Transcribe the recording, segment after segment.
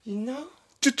You know?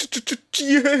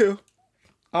 Yeah.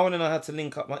 I want to know how to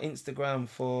link up my Instagram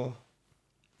for...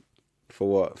 For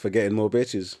what? For getting more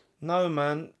bitches? No,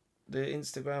 man. The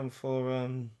Instagram for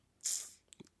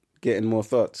Getting more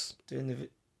thoughts? doing the...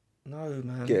 No,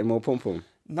 man. Getting more pom-pom?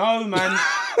 No, man.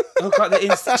 Hook up the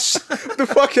Insta... What the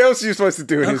fuck else are you supposed to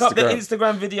do on Hook up the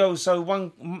Instagram? Instagram video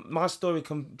so my story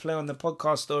can play on the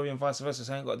podcast story and vice versa.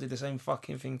 So I ain't got to do the same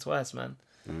fucking thing twice, man.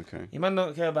 Okay. You man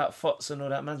don't care about thoughts and all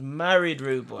that. Man's married,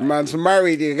 rude boy. Man's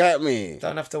married, you got me.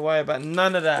 Don't have to worry about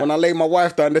none of that. When I lay my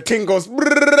wife down, the ting goes... hey,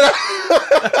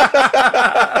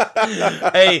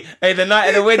 the night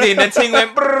of the wedding, the thing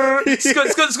went brrr,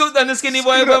 scoot, and the skinny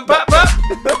boy went pop, pop.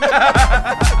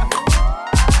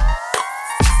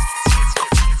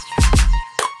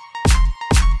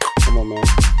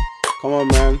 Come on,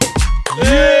 man. Yeah!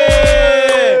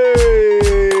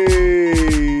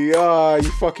 Hey! Ah, you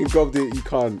fucking gobbed it, you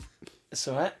can't. It's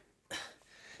alright.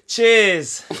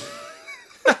 Cheers.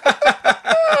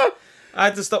 I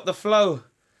had to stop the flow.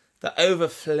 The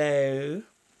overflow.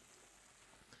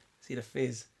 See the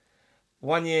fizz.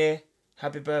 1 year.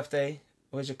 Happy birthday.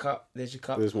 Where's your cup? There's your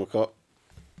cup. There's my cup.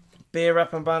 Beer,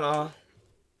 rap and banter.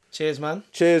 Cheers, man.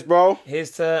 Cheers, bro.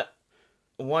 Here's to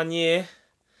 1 year.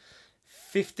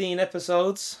 15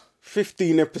 episodes.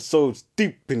 15 episodes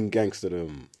deep in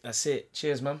gangsterdom. That's it.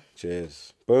 Cheers, man.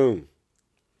 Cheers. Boom.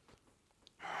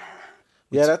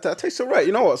 Yeah, that tastes alright.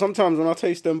 You know what? Sometimes when I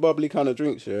taste them bubbly kind of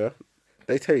drinks, yeah,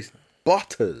 they taste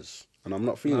butters. And I'm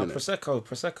not feeling it. Prosecco.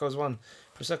 Prosecco's one.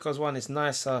 Prosecco's one. It's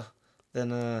nicer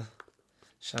than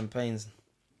champagne's.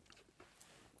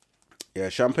 Yeah,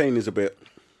 champagne is a bit...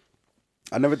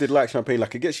 I never did like champagne.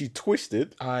 Like, it gets you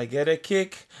twisted. I get a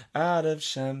kick out of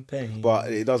champagne.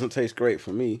 But it doesn't taste great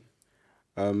for me.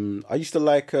 I used to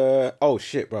like... oh,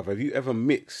 shit, bruv. Have you ever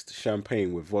mixed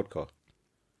champagne with vodka?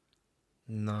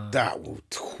 No. That will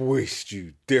twist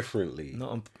you differently.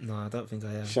 No, I don't think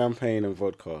I have. Champagne and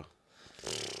vodka.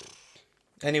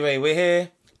 Anyway, we're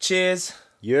here. Cheers.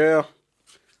 Yeah.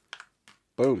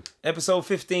 Boom. Episode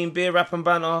 15, Beer, Rap and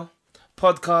Banter.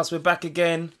 Podcast, we're back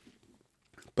again.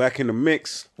 Back in the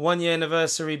mix. 1 year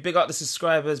anniversary. Big up the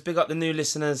subscribers. Big up the new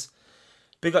listeners.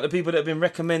 Big up the people that have been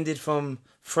recommended from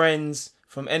friends,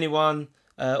 from anyone.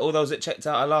 All those that checked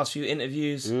out our last few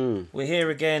interviews. We're here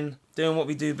again, doing what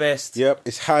we do best. Yep,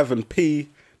 it's Hav and P,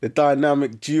 the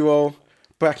dynamic duo,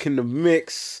 back in the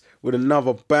mix with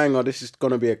another banger. This is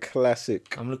going to be a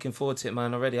classic. I'm looking forward to it,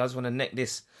 man, already. I just want to neck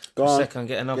this Go for a on. second,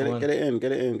 get another one. Get it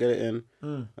in.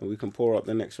 And we can pour up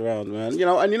the next round, man. You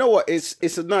know what?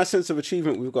 It's a nice sense of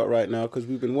achievement we've got right now because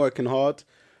we've been working hard.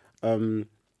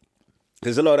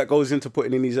 There's a lot that goes into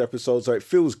putting in these episodes. So it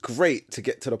feels great to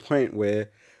get to the point where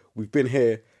we've been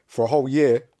here for a whole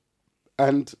year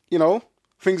and,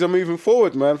 things are moving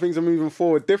forward, man. Things are moving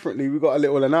forward differently. We've got a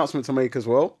little announcement to make as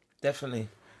well. Definitely.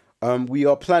 We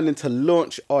are planning to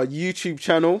launch our YouTube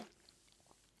channel.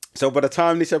 So by the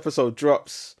time this episode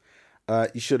drops,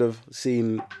 you should have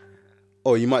seen,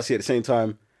 or you might see at the same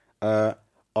time,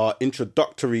 our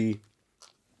introductory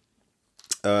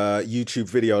YouTube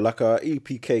video, like a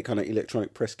EPK kind of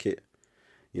electronic press kit,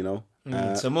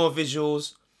 So more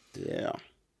visuals. Yeah.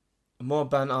 More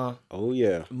banter. Oh,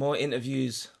 yeah. More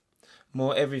interviews.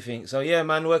 More everything. So, yeah,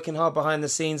 man, working hard behind the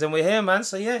scenes. And we're here, man.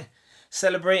 So, yeah,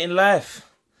 celebrating life.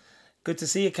 Good to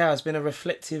see you, Cal. It's been a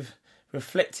reflective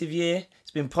year.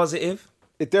 It's been positive.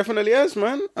 It definitely has,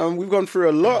 man. We've gone through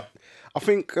a lot. I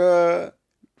think,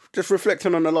 just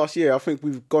reflecting on the last year, I think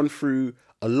we've gone through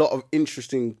a lot of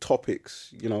interesting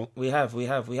topics, We have.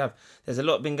 There's a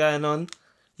lot been going on.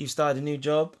 You've started a new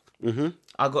job. Mm-hmm.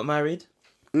 I got married.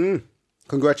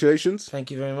 Congratulations.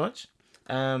 Thank you very much.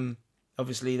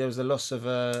 Obviously, there was the loss of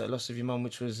your mum,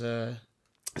 which was...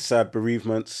 sad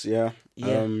bereavements, yeah.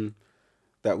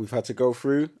 That we've had to go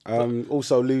through.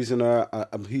 Also losing a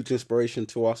huge inspiration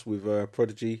to us with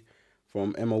Prodigy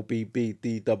from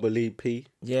MOBBDEEP.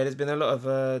 Yeah, there's been a lot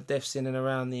of deaths in and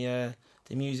around the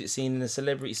music scene and the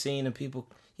celebrity scene and people,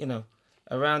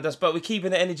 around us. But we're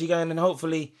keeping the energy going and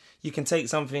hopefully you can take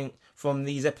something from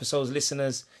these episodes,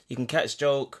 listeners. You can catch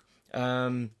joke.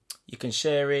 You can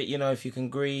share it. If you can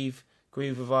grieve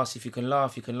with us. If you can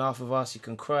laugh with us. You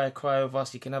can cry with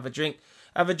us. You can have a drink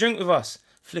with us.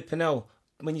 Flipping hell.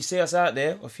 When you see us out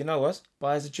there, or if you know us,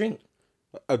 buy us a drink.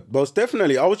 Most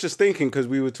definitely. I was just thinking, because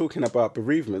we were talking about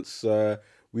bereavements,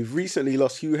 we've recently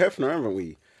lost Hugh Hefner, haven't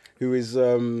we? Who is,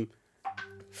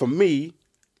 for me,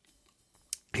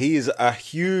 he is a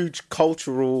huge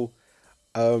cultural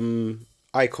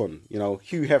icon.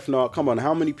 Hugh Hefner, come on,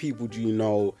 how many people do you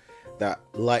know that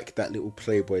like that little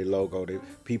Playboy logo?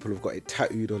 People have got it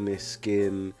tattooed on their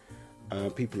skin.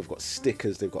 People have got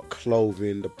stickers. They've got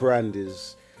clothing. The brand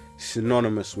is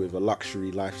synonymous with a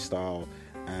luxury lifestyle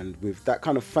and with that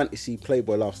kind of fantasy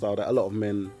playboy lifestyle that a lot of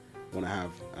men want to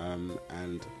have.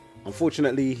 And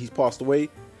unfortunately, he's passed away.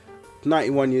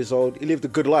 91 years old. He lived a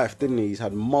good life, didn't he? He's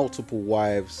had multiple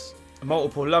wives,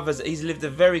 multiple lovers. He's lived a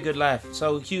very good life.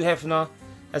 So Hugh Hefner,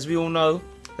 as we all know,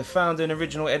 the founder and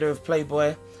original editor of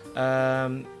Playboy,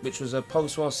 which was a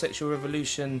post-war sexual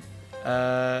revolution,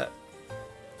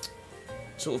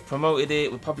 sort of promoted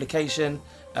it with publication.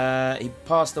 He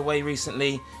passed away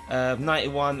recently,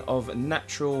 91, of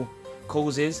natural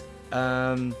causes.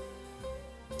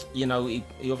 You know, he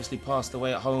obviously passed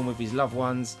away at home with his loved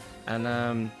ones,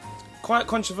 and quite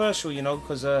controversial, you know,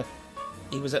 because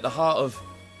he was at the heart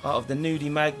of the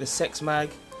nudie mag, the sex mag,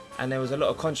 and there was a lot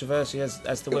of controversy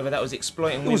as to whether that was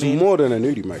exploiting women. It was more than a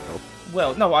nudie mag, though.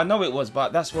 Well, no, I know it was,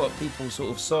 but that's what people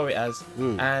sort of saw it as.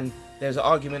 And there's an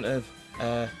argument of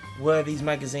were these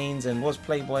magazines and was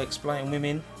Playboy exploiting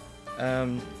women?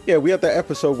 Yeah, we had that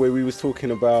episode where we was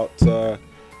talking about the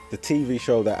TV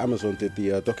show that Amazon did,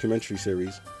 the documentary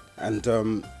series,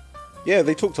 and yeah,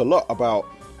 they talked a lot about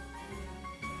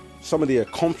some of the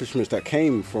accomplishments that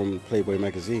came from Playboy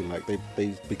magazine. Like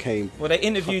they became... Well, he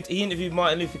interviewed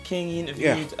Martin Luther King, he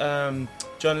interviewed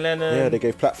John Lennon. Yeah, they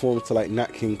gave platforms to like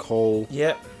Nat King Cole.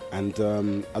 Yep. And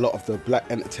a lot of the black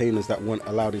entertainers that weren't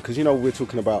allowed in. Because, you know, we're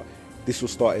talking about, this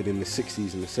was started in the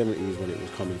 60s and the 70s when it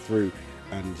was coming through.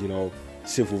 And, you know,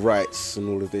 civil rights and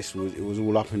all of this, it was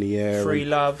all up in the air. Free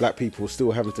love. Black people were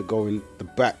still having to go in the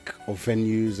back of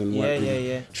venues and weren't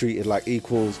really treated like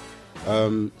equals.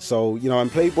 So, you know,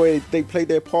 and Playboy, they played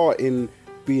their part in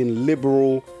being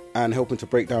liberal and helping to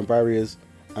break down barriers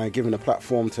and giving a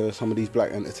platform to some of these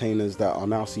black entertainers that are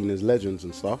now seen as legends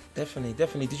and stuff. Definitely.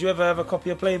 Did you ever have a copy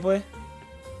of Playboy?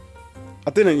 I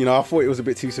didn't, you know, I thought it was a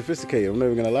bit too sophisticated. I'm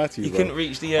never going to lie to you, You couldn't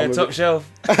reach the top shelf?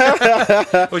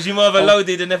 Was you more of a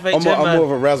loaded and FHM man? I'm more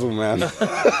of a razzle man.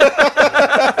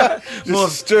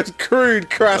 just crude,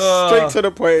 crass, straight to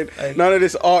the point. None of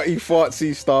this arty,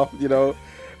 fartsy stuff, you know.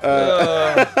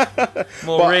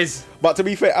 Riz. But to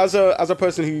be fair, as a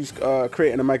person who's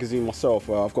creating a magazine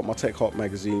myself, I've got my Tech Hop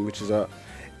magazine, which is a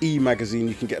e-magazine.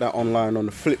 You can get that online on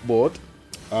the Flipboard.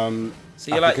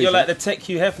 So you're like the tech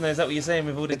Hugh Hefner, is that what you're saying,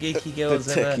 with all the geeky girls?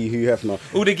 The techie Hugh Hefner.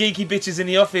 All the geeky bitches in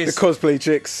the office. The cosplay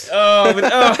chicks.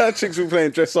 Chicks who playing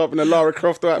dress up in a Lara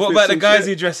Croft outfit. What about the guys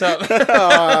who dress up?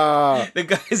 The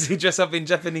guys who dress up in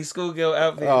Japanese schoolgirl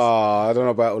outfits. I don't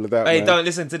know about all of that. Hey, don't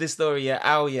listen to this story.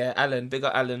 Alan, big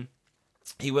up Alan.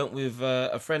 He went with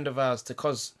a friend of ours to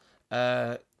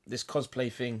this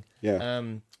cosplay thing. Yeah.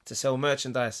 To sell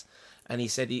merchandise, and he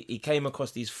said he came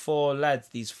across these four like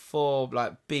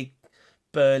big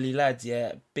burly lads,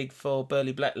 big four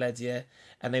burly black lads,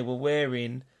 and they were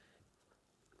wearing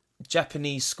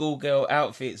Japanese schoolgirl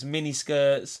outfits, mini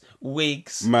skirts,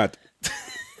 wigs. Mad.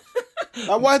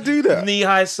 Why do that?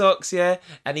 Knee-high socks,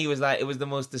 and he was like, it was the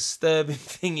most disturbing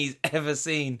thing he's ever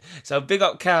seen. So big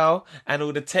up Cal and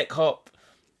all the Tech Hop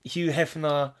Hugh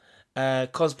Hefner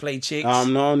cosplay chicks.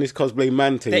 I'm not on this cosplay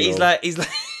man thing. He's like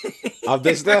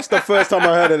that's the first time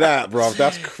I heard of that, bro.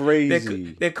 That's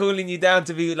crazy. They're calling you down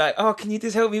to be like, oh, can you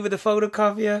just help me with the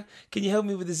photocopier? Can you help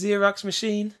me with the Xerox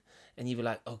machine? And you be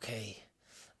like, okay.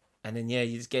 And then, you're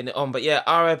just getting it on. But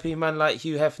R.I.P. man like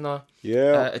Hugh Hefner.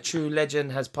 Yeah. A true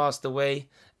legend has passed away.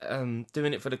 Doing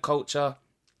it for the culture.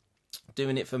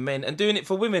 Doing it for men. And doing it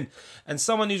for women. And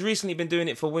someone who's recently been doing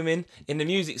it for women in the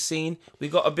music scene. We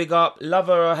got to big up, love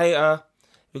her or hate her.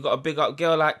 We got a big up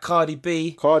girl like Cardi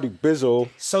B. Cardi Bizzle.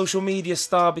 Social media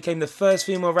star, became the first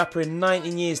female rapper in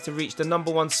 19 years to reach the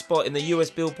 #1 spot in the US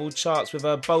Billboard charts with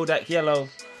her Bodak Yellow.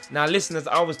 Now, listeners,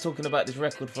 I was talking about this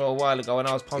record for a while ago, and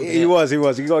I was pumping it. He was. You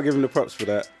gotta give him the props for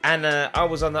that. And I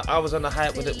was on the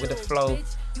hype with the flow,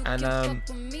 and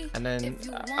then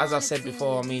as I said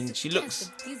before, I mean, she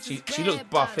looks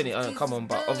buff, innit? Come on,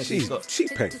 but obviously she's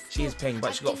peng. She is peng,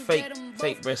 but she got fake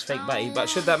breast, fake batty. But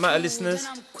should that matter, listeners?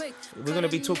 We're gonna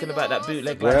be talking about that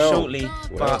bootleg shortly.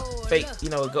 But fake,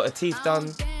 got her teeth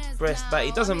done, breast,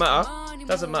 batty. Doesn't matter.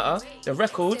 The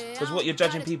record, because what you're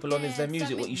judging people on is their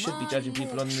music. What you should be judging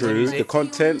people on is their music. The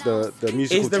content, the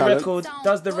musical talent.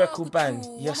 Does the record bang?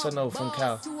 Yes or no from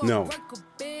Cal? No.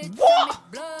 What?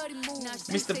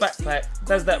 Mr. Backpack,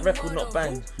 does that record not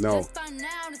bang? No.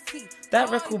 That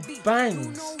record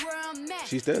bangs.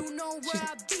 She's dead.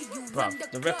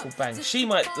 Bruv, the record bangs. She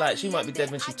might be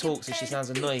dead when she talks and she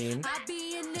sounds annoying.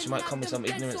 She might come with some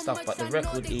ignorant stuff, but the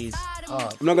record is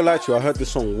hard. I'm not gonna lie to you, I heard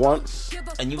this song once.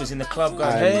 And you was in the club going,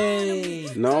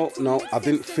 hey. No, I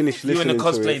didn't finish listening to it. You and the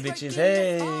cosplay bitches,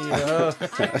 hey.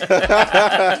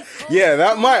 Yeah,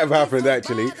 that might have happened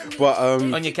actually. But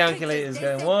on your calculators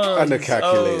going, one. On the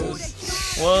calculators.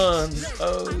 Ones,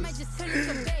 O's.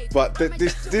 But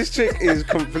this chick is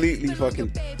completely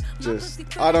fucking just,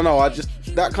 I don't know,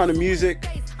 that kind of music,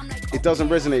 it doesn't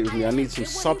resonate with me. I need some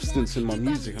substance in my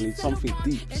music. I need something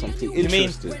deep, something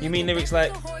interesting. You mean lyrics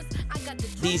like,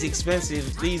 these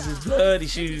expensive, these is bloody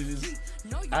shoes,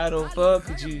 I don't fuck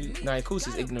with you. Now, of course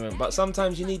it's ignorant, but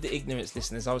sometimes you need the ignorance,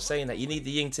 listeners. I was saying that, you need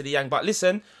the yin to the yang. But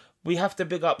listen, we have to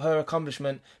big up her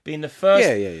accomplishment, being the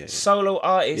first solo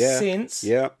artist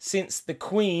since the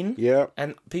Queen,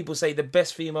 and people say the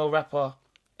best female rapper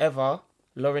ever,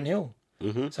 Lauryn Hill.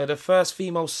 Mm-hmm. So the first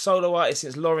female solo artist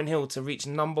since Lauryn Hill to reach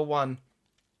number one,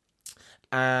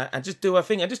 and just do her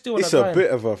thing, and just do. It's a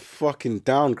bit of a fucking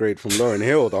downgrade from Lauryn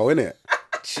Hill, though, isn't it?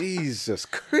 Jesus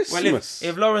Christmas! Well,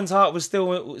 if Lauren's heart was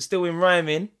still in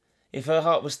rhyming, if her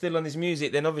heart was still on this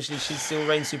music, then obviously she'd still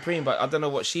reign supreme. But I don't know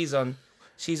what she's on.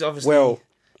 She's obviously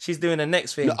she's doing the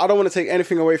next thing. No, I don't want to take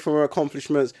anything away from her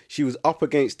accomplishments. She was up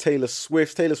against Taylor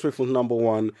Swift. Taylor Swift was number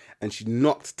one, and she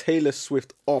knocked Taylor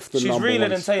Swift off the number one spot. She's realer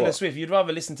than Taylor Swift. You'd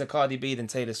rather listen to Cardi B than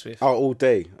Taylor Swift. Oh, all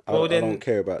day. I don't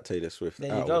care about Taylor Swift.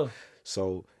 There you go.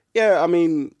 So, yeah, I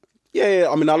mean,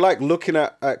 I like looking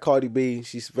at Cardi B.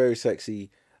 She's very sexy.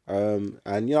 And,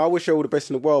 I wish her all the best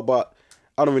in the world, but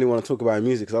I don't really want to talk about her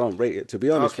music because I don't rate it, to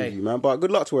be honest with you, man. But good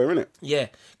luck to her, innit? Yeah,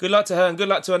 good luck to her, and good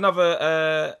luck to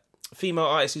another female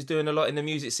artist who's doing a lot in the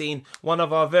music scene. One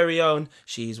of our very own.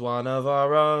 She's one of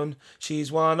our own.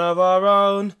 She's one of our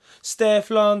own. Steph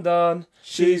London.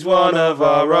 She's one of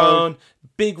our own.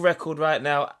 Big record right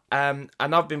now. And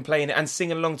I've been playing it and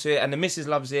singing along to it, and the missus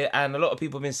loves it, and a lot of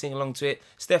people have been singing along to it.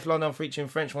 Steph London featuring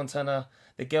French Montana,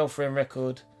 the Girlfriend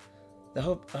record.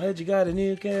 I heard you got a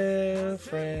new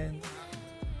girlfriend.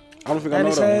 I don't think I know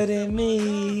that. And it's hurting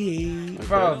me. Okay.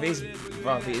 Bruv,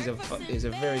 it is a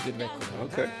very good record.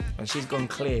 Okay. And she's gone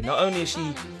clear. Not only is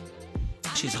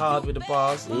she's hard with the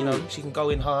bars, she can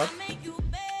go in hard.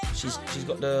 She's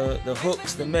got the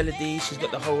hooks, the melody. She's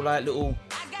got the whole like little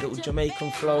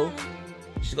Jamaican flow.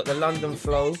 She's got the London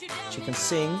flow. She can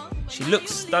sing. She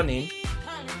looks stunning.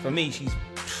 For me, she's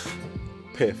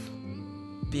piff.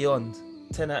 Beyond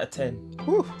 10 out of 10.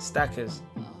 Whew. Stackers.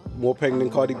 More peng than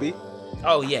Cardi B?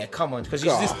 Oh yeah, come on, because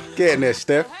she's just get in there,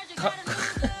 Steph.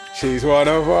 She's one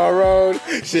of our own.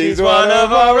 She's one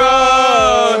of our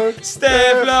own.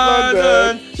 Steph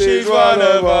London. She's one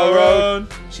of our own.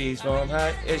 She's from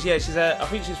Hackney. I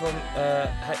think she's from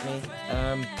Hackney.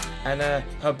 And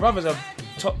her brother's a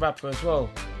top rapper as well.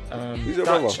 Who's her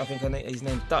Dutch, brother? I think his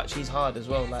name's Dutch. He's hard as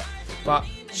well. But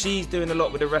she's doing a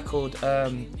lot with the record.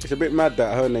 It's a bit mad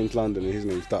that her name's London and his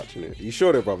name's Dutch, isn't it? You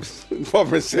sure they're brothers?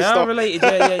 Brother and sister? Yeah, related,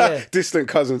 yeah. Distant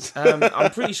cousins. I'm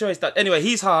pretty sure it's Dutch. Anyway,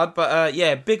 he's hard, but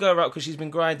big her up because she's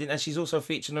been grinding, and she's also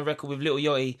featuring a record with Lil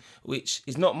Yachty, which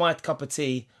is not my cup of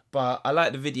tea, but I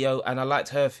like the video and I liked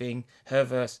her thing, her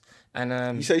verse.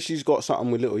 And you say she's got something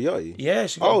with Lil Yachty? Yeah,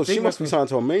 she got she must be signed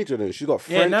to a major then. She's got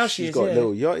French, yeah, now she's got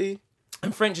Lil Yachty.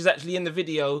 And French is actually in the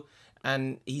video,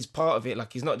 and he's part of it.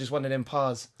 Like, he's not just one of them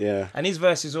pars. Yeah. And his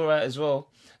verse is all right as well.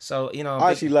 So,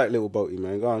 I actually like Lil Boaty,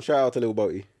 man. Go on, shout out to Lil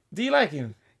Boaty. Do you like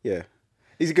him? Yeah.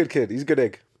 He's a good kid. He's a good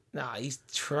egg. Nah, he's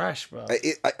trash, bro.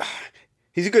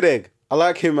 He's a good egg. I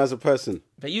like him as a person.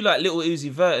 But you like Little Uzi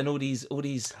Vert and all these.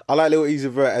 I like Little Uzi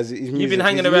Vert as his music. You've been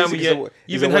hanging around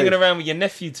with your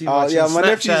nephew too much. Yeah, my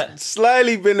nephew's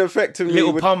slightly been affecting me.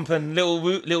 Little Pump and Little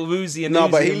Uzi and no,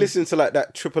 but he listens to like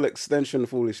that triple extension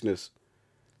foolishness,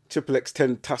 triple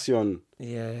extentation.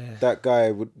 Yeah, that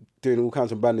guy doing all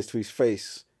kinds of badness to his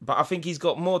face. But I think he's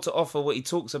got more to offer what he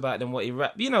talks about than what he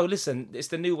rap. Listen, it's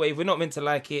the new wave. We're not meant to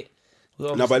like it.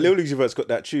 No, but Lil Uzi Vert's got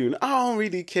that tune. I don't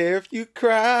really care if you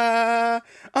cry.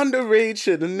 Underage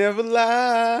should have never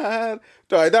lied.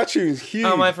 That tune's huge.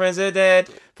 All my friends are dead.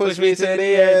 Push me to the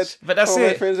edge. But that's all it.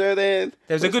 My friends are dead.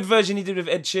 There was a good version he did with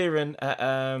Ed Sheeran at,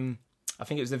 I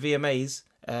think it was the VMAs.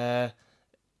 And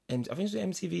I think it was the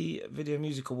MTV Video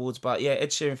Music Awards. But yeah, Ed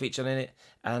Sheeran featured in it.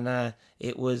 And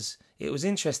it was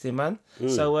interesting, man.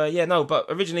 So, but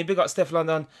originally, big up Steph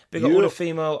London. Big up all the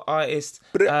female artists.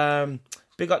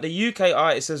 Big up the UK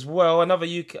artists as well.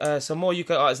 Some more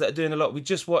UK artists that are doing a lot. We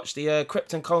just watched the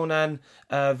Krypton Conan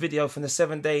video from the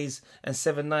 7 Days and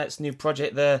 7 Nights new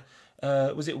project there.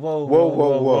 Was it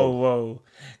Whoa.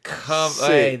 Come on,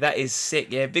 hey, that is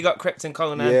sick, yeah. Big up Krypton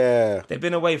Conan. Yeah. They've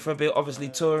been away for a bit, obviously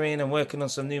touring and working on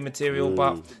some new material,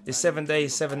 but the 7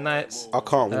 Days, 7 Nights. I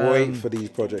can't wait for these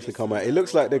projects to come out. It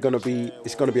looks like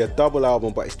it's gonna be a double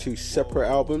album, but it's 2 separate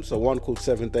albums. So one called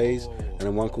 7 Days and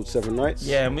then one called 7 Nights.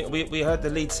 Yeah, and we heard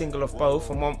the lead single of both,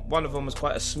 and one of them was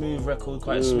quite a smooth record,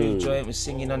 quite a smooth joint, was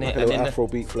singing on it. Like a little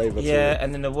Afrobeat flavour. Yeah,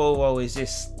 and then the Whoa is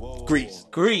just grease.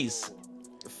 Grease.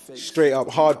 Straight up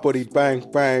hard-bodied, bang,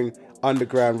 bang.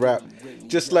 underground rap,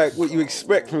 just like what you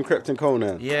expect from Krypton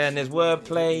Conan. Yeah, and there's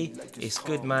wordplay. It's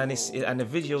good, man. And the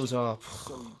visuals are,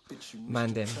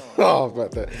 man, them Oh,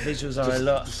 but that. visuals are a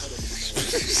lot.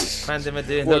 Man, them are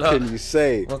doing a What lot. can you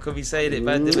say? What can we say? That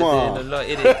man, them are doing a lot,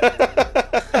 innit?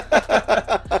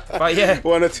 But yeah,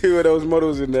 One or two of those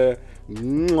models in there.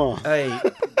 Mwah. hey,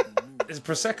 this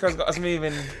Prosecco's got us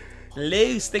moving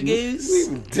loose, the goose.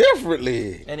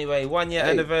 Differently. Anyway, 1 year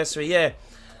anniversary, yeah.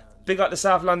 Big up the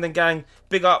South London gang.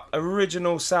 Big up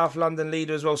original South London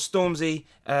leader as well, Stormzy.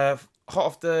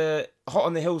 Hot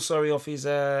on the hill, off his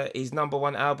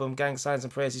 #1 album, Gang Signs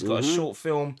and Prayers. He's got a short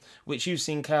film which you've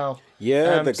seen, Cal.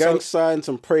 Yeah, the Gang Signs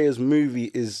and Prayers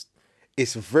movie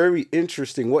it's very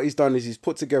interesting. What he's done is he's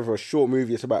put together a short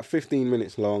movie. It's about 15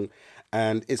 minutes long,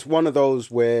 and it's one of those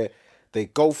where they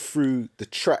go through the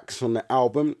tracks on the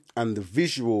album and the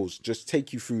visuals just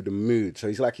take you through the mood. So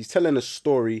he's telling a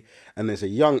story, and there's a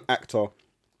young actor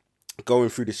going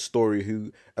through this story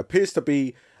who appears to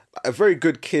be a very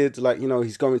good kid. Like, you know,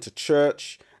 he's going to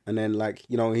church, and then, like,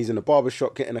 you know, he's in a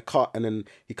barbershop getting a cut, and then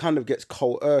he kind of gets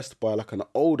coerced by like an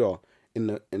older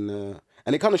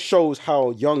and it kind of shows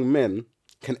how young men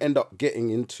can end up getting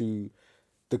into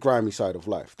the grimy side of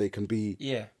life. They can be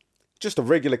just a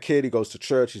regular kid. He goes to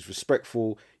church, he's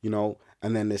respectful, you know,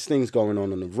 and then there's things going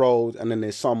on the road, and then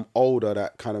there's some older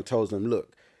that kind of tells them,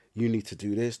 look, you need to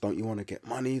do this. Don't you want to get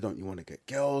money? Don't you want to get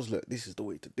girls? Look, this is the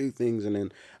way to do things. And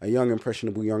then a young,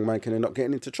 impressionable young man can end up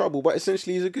getting into trouble, but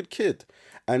essentially he's a good kid.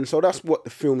 And so that's what the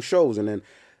film shows. And then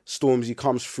Stormzy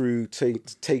comes through,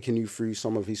 taking you through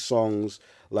some of his songs,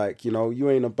 like, you know, you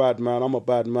ain't a bad man, I'm a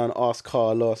bad man, ask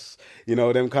Carlos, you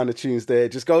know, them kind of tunes there.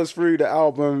 It just goes through the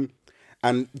album.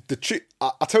 And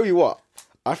I tell you what,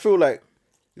 I feel like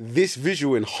this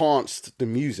visual enhanced the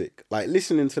music. Like,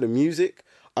 listening to the music,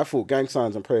 I thought Gang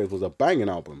Signs and Prayers was a banging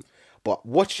album. But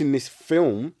watching this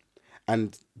film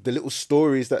and the little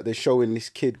stories that they're showing this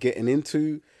kid getting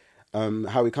into,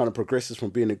 how he kind of progresses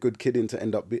from being a good kid into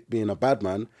end up being a bad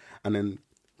man, and then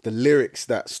the lyrics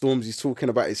that Stormzy's talking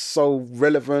about is so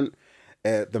relevant.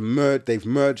 They've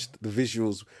merged the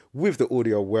visuals with the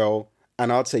audio well,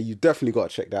 and I'd say you definitely got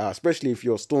to check that out, especially if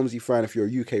you're a Stormzy fan, if you're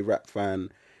a UK rap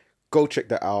fan. Go check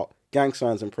that out. Gang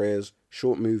Signs and Prayers,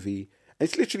 short movie.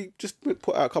 It's literally just been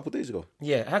put out a couple of days ago.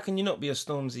 Yeah, how can you not be a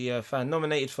Stormzy fan?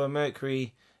 Nominated for a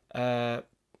Mercury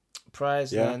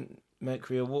Prize and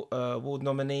Mercury Award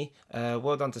nominee.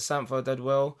 Well done to Sampho, did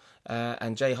well.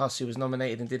 And Jay Huss, who was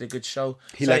nominated and did a good show.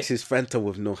 He likes his Fanta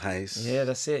with no highs. Yeah,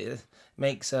 that's it.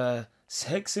 Makes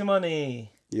sexy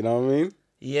money. You know what I mean?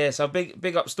 Yeah, so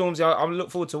big up Stormzy. I look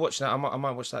forward to watching that. I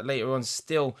might watch that later on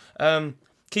still.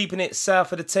 Keeping it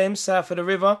south of the Thames, south of the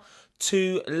river.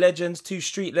 Two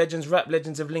street legends, rap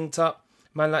legends have linked up.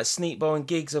 Man like Sneakbo and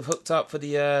Giggs have hooked up for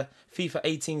the FIFA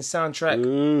 18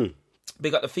 soundtrack.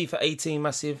 Big up the FIFA 18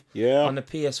 massive on the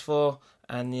PS4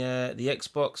 and the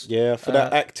Xbox. Yeah, for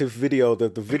that active video,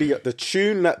 the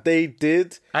tune that they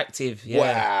did. Active, yeah.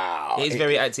 Wow. It is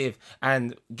very active.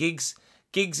 And Giggs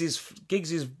is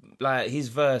like, his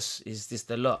verse is just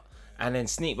a lot. And then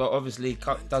Sneakbo obviously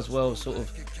does well, sort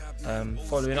of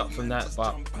following up from that,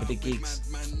 but with the Giggs,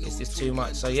 it's just too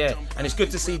much. So yeah, and it's good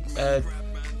to see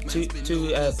two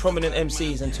prominent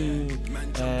MCs and two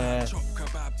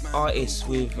artists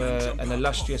with an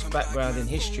illustrious background in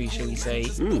history, shall we say,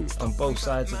 on both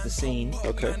sides of the scene.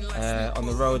 Okay. On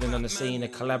the road and on the scene, are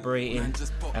collaborating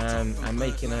and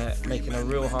making a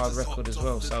real hard record as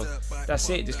well. So that's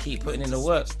it. Just keep putting in the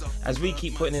work, as we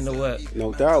keep putting in the work.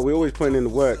 No doubt, we're always putting in the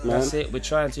work, man. That's it. We're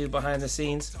trying to behind the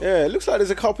scenes. Yeah, it looks like there's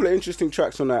a couple of interesting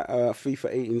tracks on that FIFA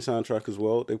 18 soundtrack as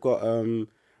well. They've got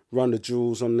Run the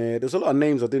Jewels on there. There's a lot of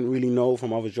names I didn't really know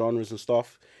from other genres and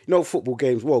stuff. You know, football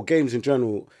games, well, games in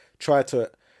general, try to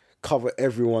cover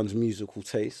everyone's musical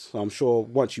taste. So I'm sure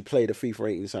once you play the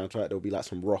FIFA 18 soundtrack, there'll be like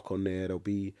some rock on there. There'll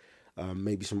be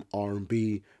maybe some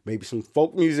R&B, maybe some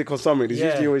folk music or something. There's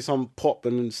usually always some pop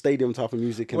and stadium type of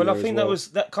music in there. Well, I think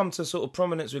that come to sort of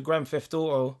prominence with Grand Theft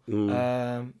Auto.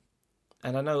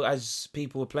 And I know as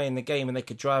people were playing the game and they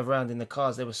could drive around in the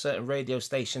cars, there were certain radio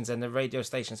stations, and the radio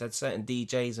stations had certain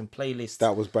DJs and playlists.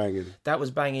 That was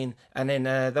banging. And then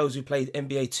those who played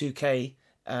NBA 2K,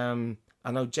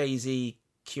 I know Jay-Z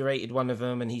curated one of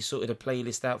them and he sorted a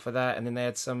playlist out for that. And then they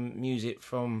had some music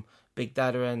from Big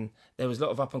Dada, and there was a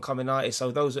lot of up-and-coming artists. So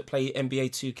those that play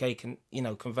NBA 2K can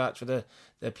vouch for the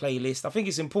playlist. I think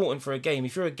it's important for a game.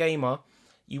 If you're a gamer,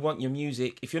 you want your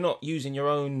music. If you're not using your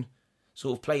own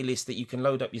sort of playlist that you can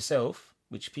load up yourself,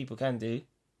 which people can do,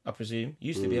 I presume.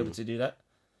 Used to be able to do that.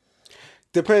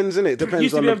 Depends, innit? Depends on the platform.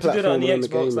 Used to be able to do that on the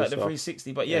Xbox, like the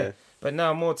 360. But yeah, but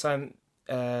now more time,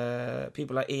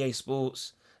 people like EA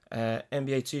Sports,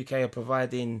 NBA 2K are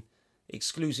providing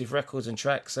exclusive records and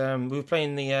tracks. We were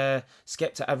playing the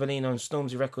Skepta Avellino and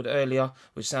Stormzy record earlier,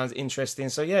 which sounds interesting.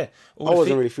 So yeah, I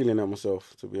wasn't really feeling that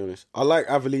myself, to be honest. I like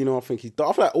Avellino. I think I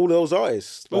feel like all those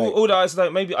artists. Like, all the artists,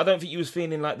 like, maybe I don't think you was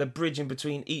feeling like the bridge in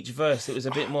between each verse. It was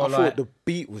a bit more I like thought the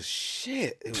beat was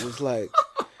shit. It was like.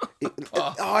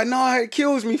 I know, it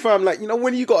kills me, fam. Like, you know,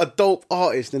 when you got a dope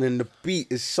artist and then the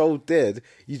beat is so dead,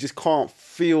 you just can't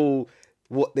feel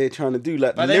what they're trying to do.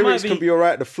 Like, the lyrics can be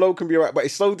alright, the flow can be alright, but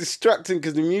it's so distracting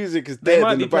because the music is dead in the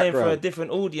background. They might be playing for a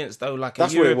different audience though, like a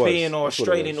European or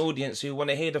Australian audience who want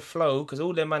to hear the flow because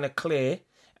all their man are clear,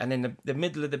 and then the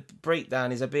middle of the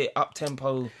breakdown is a bit up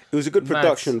tempo. It was a good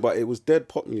production, but it was dead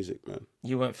pop music, man.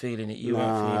 You weren't feeling it. You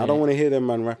weren't feeling it. I don't want to hear them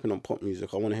man rapping on pop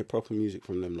music. I want to hear proper music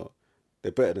from them lot.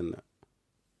 They're better than that.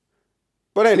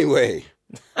 But anyway,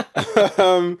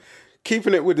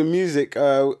 keeping it with the music,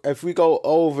 if we go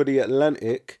over the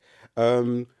Atlantic,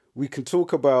 we can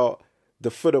talk about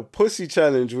the For the Pussy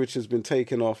challenge, which has been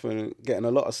taken off and getting a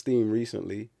lot of steam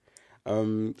recently.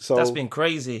 So that's been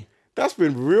crazy. That's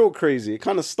been real crazy. It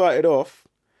kind of started off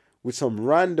with some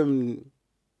random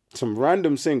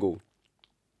single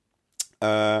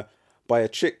by a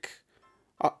chick.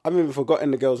 I've even forgotten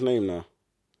the girl's name now.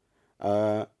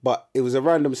 But it was a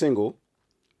random single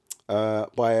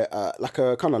by like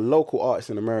a kind of local artist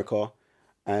in America,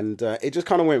 and it just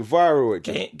kind of went viral.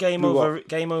 Game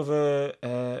over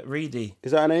Reedy.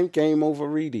 Is that her name? Game Over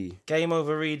Reedy. Game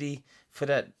Over Reedy for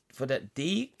that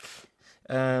deep.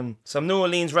 Some New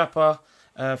Orleans rapper,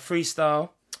 freestyle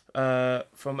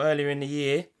from earlier in the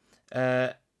year,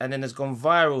 and then it's gone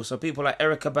viral. So people like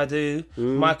Erykah Badu,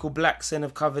 Michael Blackson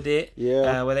have covered it,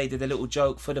 where they did a little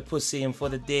joke for the pussy and for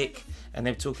the dick, and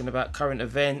they're talking about current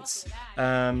events.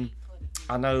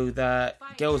 I know that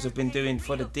girls have been doing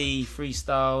for the D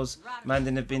freestyles,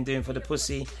 Mandan have been doing for the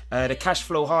pussy. The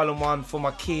Cashflow Harlem one for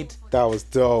my kid. That was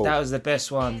dope. That was the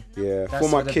best one. Yeah, for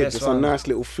my kid, there's a nice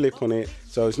little flip on it.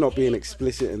 So it's not being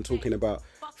explicit and talking about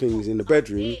things in the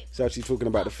bedroom. It's actually talking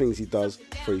about the things he does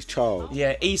for his child.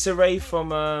 Yeah, Issa Rae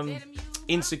from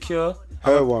Insecure.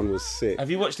 Her one was sick.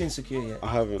 Have you watched Insecure yet?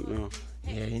 I haven't, no.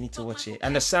 Yeah, you need to watch it.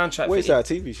 And the soundtrack... Where's that,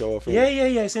 a TV show? I think? Yeah.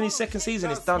 It's in its second season.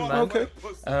 It's done, man. Okay.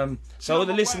 So all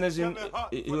the listeners who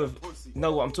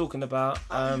know what I'm talking about,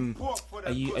 are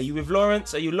you with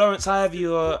Lawrence? Are you Lawrence Hive?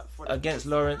 You are against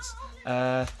Lawrence?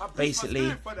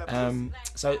 Basically.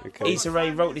 So okay. Issa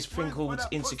Rae wrote this thing called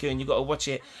Insecure, and you got to watch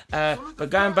it. But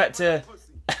going back to...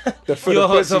 the For the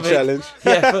Pussy challenge.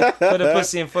 Yeah, for the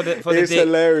pussy and for the it's dick.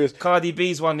 Hilarious. Cardi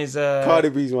B's one is Cardi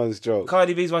B's one's jokes.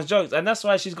 Cardi B's one's jokes, and that's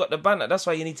why she's got the banter. That's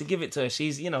why you need to give it to her.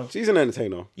 She's she's an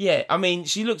entertainer. Yeah, I mean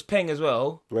she looks peng as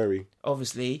well. Very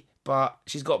obviously, but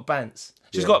she's got bants.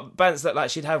 She's got bants that like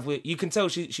she'd have with. You can tell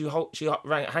she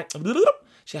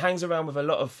hangs around with a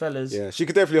lot of fellas. Yeah, she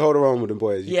could definitely hold around with them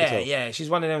boys. Yeah. She's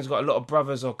one of them who's got a lot of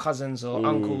brothers or cousins or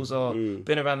uncles or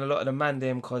been around a lot of the man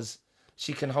them because.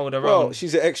 She can hold her own. Well,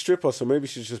 she's an ex-stripper, so maybe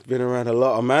she's just been around a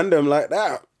lot of mandem like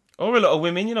that. Or a lot of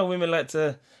women. You know, women like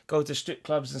to go to strip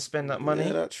clubs and spend that money.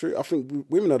 Yeah, that's true. I think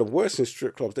women are the worst in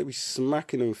strip clubs. They be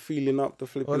smacking and feeling up the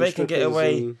flipping. Well, they can get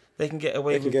away. They can get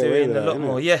away with doing a lot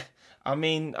more. Yeah. I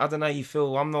mean, I don't know how you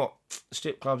feel. I'm not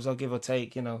strip clubs. I'll give or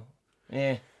take. You know.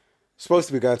 Yeah. Supposed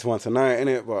to be going to one tonight,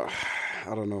 innit? But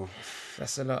I don't know.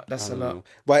 That's a lot. That's a lot.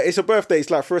 But it's a birthday. It's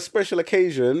like for a special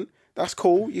occasion. That's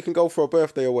cool. You can go for a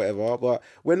birthday or whatever. But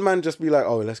when man just be like,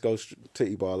 oh, let's go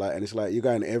titty bar, like, and it's like you're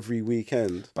going every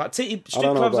weekend. But strip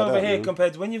clubs over here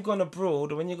compared to when you've gone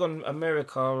abroad or when you've gone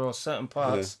America or certain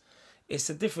parts, it's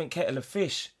a different kettle of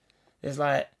fish. There's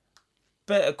like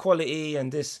better quality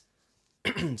and this,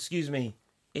 excuse me,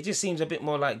 it just seems a bit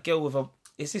more like girl with a,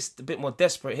 it's just a bit more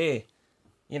desperate here.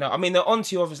 You know, I mean, they're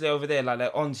onto you obviously over there, like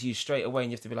they're onto you straight away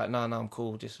and you have to be like, no, I'm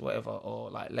cool, just whatever, or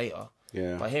like later.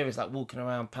 Yeah. But here it's like walking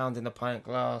around, pounding the pint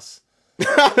glass.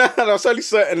 There's only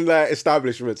certain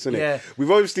establishments, innit? Yeah. We've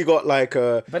obviously got like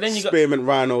Spearmint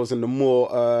Rhinos and the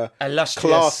more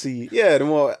classy, the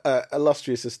more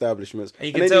illustrious establishments. And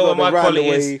you can tell what my quality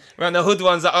is. Around the hood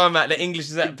ones that I'm at, the English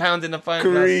is at pounding the pint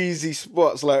glass. Crazy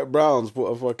spots like Browns put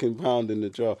a fucking pound in the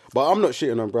jar. But I'm not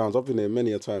shitting on Browns. I've been there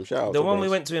many a time. Shout out the to one Browns. we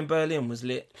went to in Berlin was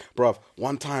lit. Bruv,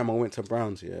 one time I went to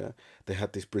Browns, they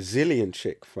had this Brazilian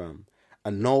chick, fam.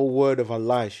 And no word of a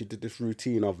lie, she did this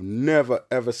routine I've never,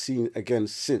 ever seen again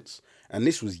since. And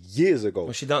this was years ago.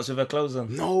 Well, she danced with her clothes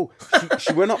on? No.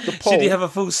 She went up the pole. She did have a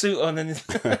full suit on. And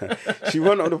she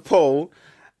went up the pole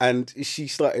and she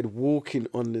started walking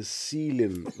on the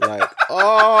ceiling. Like,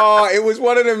 it was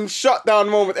one of them shutdown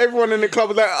moments. Everyone in the club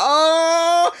was like,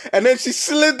 and then she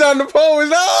slid down the pole. It was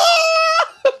like,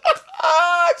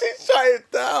 she shut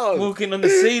it down. down. Walking on the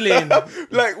ceiling.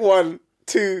 Like 1,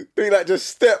 2, 3, like just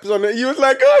steps on it. You was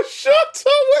like, oh, shut up,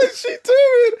 what is she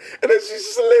doing? And then she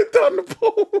slid down the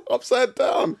pole upside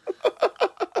down.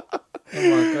 Oh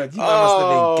my God, you must have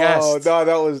been gassed. No,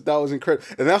 that was incredible.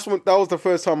 And that was the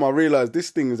first time I realised this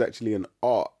thing is actually an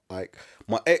art. Like,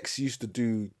 my ex used to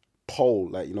do pole,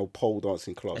 like, you know, pole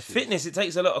dancing classes. Fitness, it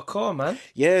takes a lot of core, man.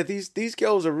 Yeah, these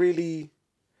girls are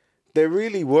they're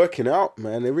really working out,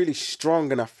 man. They're really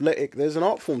strong and athletic. There's an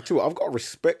art form to it. I've got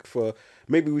respect for,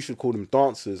 maybe we should call them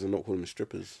dancers and not call them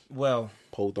strippers. Well,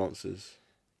 pole dancers.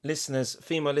 Listeners,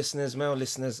 female listeners, male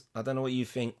listeners, I don't know what you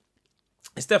think.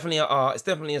 It's definitely an art. It's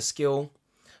definitely a skill,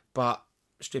 but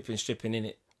stripping in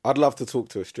it. I'd love to talk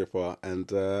to a stripper, and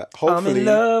hopefully... I'm in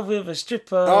love with a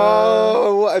stripper.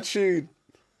 Oh, what a tune.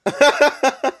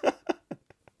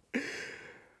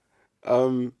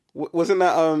 Wasn't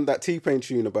that T-Pain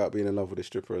tune about being in love with a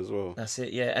stripper as well? That's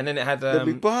it, yeah. And then it had... Let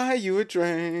me buy you a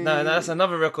drink. No, that's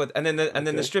another record. And then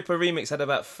the stripper remix had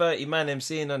about 30 man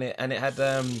MCing on it, and it had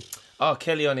R.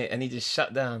 Kelly on it, and he just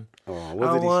shut down. Oh,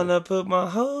 I wanna put my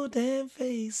whole damn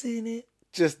face in it.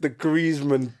 Just the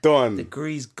Griezmann Don. The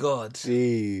Grease God.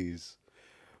 Jeez.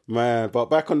 Man, but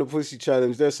back on the Pussy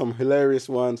Challenge, there's some hilarious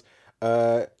ones.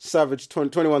 Savage,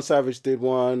 21 Savage did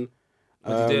one.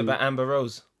 What did you do about Amber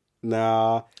Rose?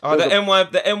 Nah. Oh, the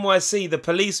NYC, the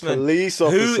policeman. Police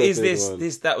officer. Who is this?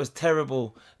 This that was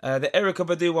terrible. The Erykah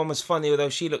Badu one was funny, although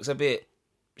she looks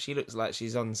like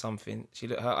she's on something.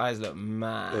 Her eyes look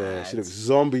mad. Yeah, she looks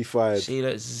zombified. She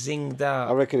looks zinged out.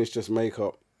 I reckon it's just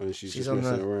makeup and she's just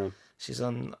messing around. She's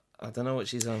on. I don't know what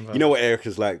she's on. Bro. You know what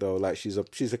Erica's like though. Like she's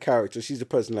a character. She's a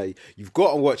personality. You've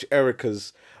got to watch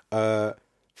Erica's for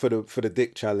the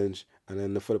dick challenge and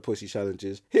then for the pussy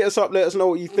challenges. Hit us up. Let us know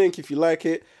what you think. If you like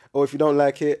it or if you don't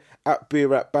like it. At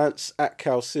Beer at Bants. At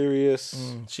Cal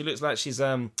Sirius. She looks like she's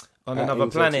on another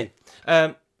planet.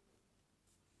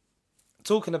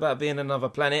 Talking about being another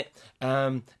planet.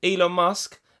 Elon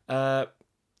Musk, a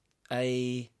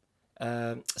CEO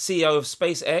of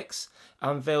SpaceX,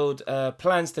 unveiled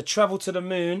plans to travel to the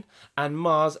moon and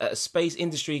Mars at a space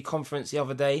industry conference the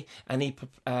other day, and he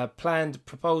planned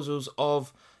proposals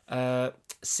of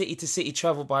city-to-city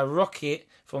travel by rocket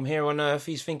from here on Earth.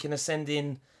 He's thinking of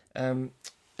sending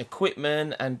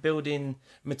equipment and building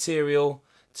material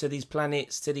to these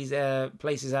planets, to these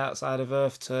places outside of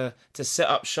Earth to set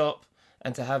up shop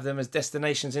and to have them as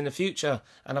destinations in the future.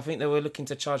 And I think they were looking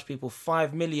to charge people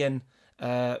 $5 million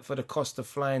for the cost of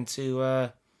flying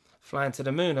to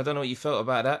the moon. I don't know what you felt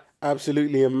about that.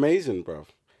 Absolutely amazing, bro.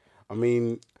 I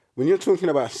mean, when you're talking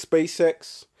about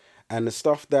SpaceX and the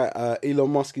stuff that Elon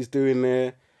Musk is doing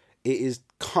there, it is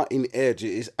cutting edge.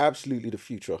 It is absolutely the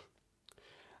future.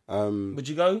 Would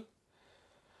you go?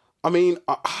 I mean,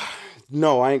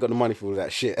 no, I ain't got the money for all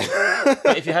that shit.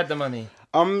 But if you had the money.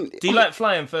 Do you like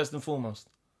flying first and foremost?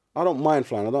 I don't mind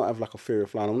flying. I don't have like a fear of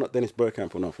flying. I'm not Dennis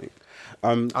Bergkamp or nothing.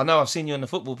 I know, I've seen you on the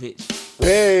football pitch.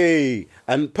 Hey!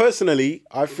 And personally,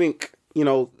 I think, you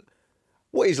know,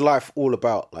 what is life all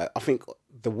about? Like, I think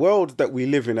the world that we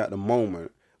live in at the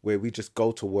moment, where we just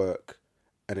go to work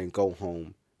and then go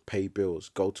home, pay bills,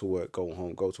 go to work, go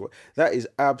home, go to work. That is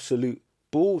absolute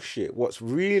bullshit. What's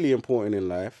really important in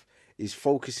life is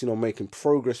focusing on making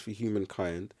progress for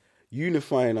humankind,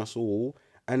 unifying us all,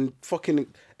 and fucking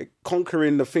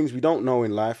conquering the things we don't know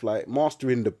in life, like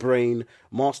mastering the brain,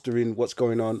 mastering what's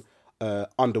going on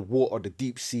underwater, the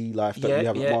deep sea life that we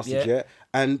haven't mastered yet,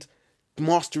 and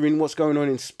mastering what's going on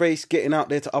in space, getting out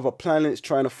there to other planets,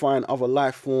 trying to find other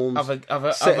life forms,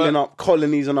 settling up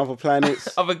colonies on other planets,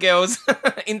 other girls,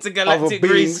 intergalactic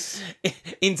Greece,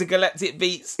 intergalactic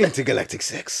beats, intergalactic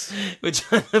sex. We're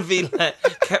trying to be like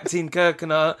Captain Kirk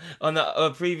on our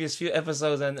previous few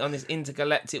episodes, and on this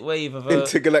intergalactic wave of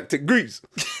intergalactic Greece,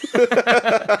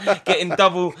 getting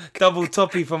double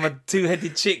toppy from a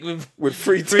two-headed chick with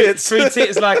three tits,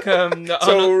 like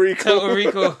Total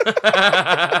Recall.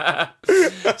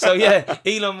 So yeah,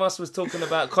 Elon Musk was talking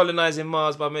about colonizing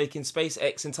Mars by making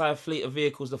SpaceX entire fleet of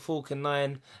vehicles, the Falcon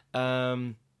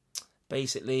 9.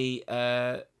 Basically,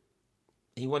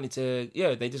 he wanted to,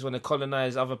 they just want to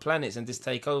colonize other planets and just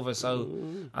take over. So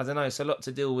I don't know, it's a lot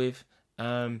to deal with.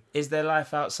 Is there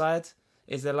life outside?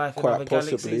 Is there life in other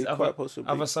galaxies,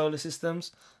 other solar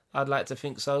systems? I'd like to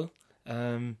think so.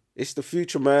 It's the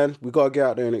future, man. We got to get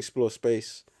out there and explore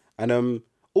space. And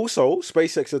also,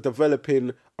 SpaceX are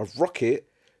developing a rocket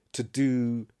to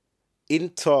do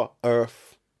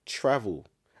inter-Earth travel.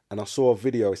 And I saw a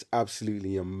video. It's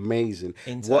absolutely amazing.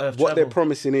 What they're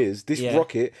promising is this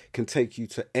rocket can take you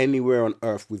to anywhere on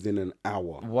Earth within an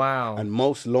hour. Wow. And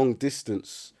most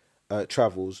long-distance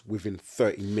travels within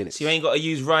 30 minutes. So you ain't got to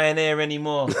use Ryanair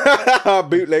anymore.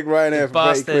 Bootleg Ryanair for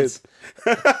Bastards.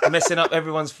 Messing up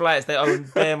everyone's flights. They owe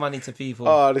bare money to people.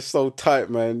 Oh, they're so tight,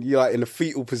 man. You're like in a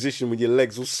fetal position with your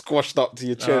legs all squashed up to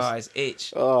your chest. Oh, it's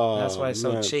itch. Oh, that's why it's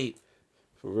so cheap.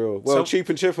 For real. Well, cheap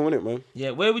and cheerful, isn't it, man?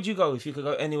 Yeah, where would you go if you could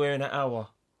go anywhere in an hour?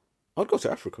 I'd go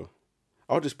to Africa.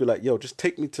 I'll just be like, yo, just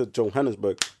take me to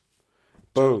Johannesburg.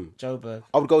 Boom. Joburg.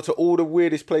 I would go to all the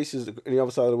weirdest places in the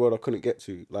other side of the world I couldn't get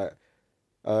to. Like,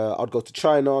 I'd go to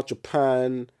China,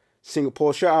 Japan,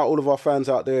 Singapore. Shout out all of our fans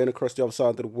out there and across the other side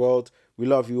of the world. We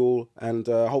love you all, and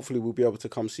hopefully we'll be able to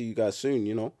come see you guys soon,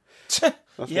 you know? That's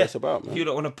what it's about, man. If you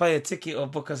don't want to pay a ticket or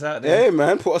book us out there. Hey,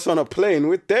 man, put us on a plane.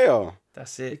 We're there.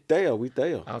 That's it. We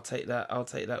there. I'll take that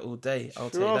all day.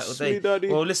 Trust me, Daddy.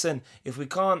 Well, listen, if we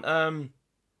can't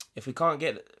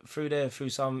get through there through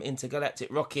some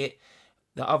intergalactic rocket,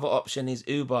 the other option is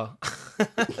Uber.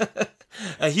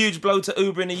 A huge blow to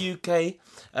Uber in the UK.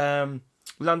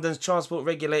 London's transport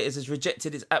regulators has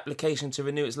rejected its application to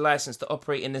renew its license to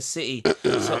operate in the city.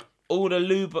 So all the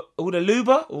luba?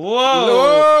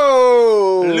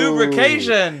 Whoa!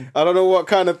 Lubrication. I don't know what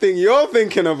kind of thing you're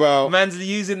thinking about. Man's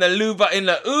using the luba in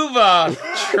the Uber.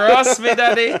 Trust me,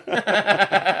 daddy.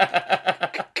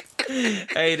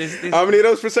 Hey, this how many of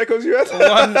those Prosecco's you had?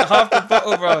 Half the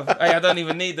bottle, bro. Hey, I don't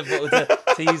even need the bottle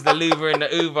to use the luba in the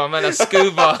Uber. Man, a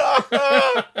scuba.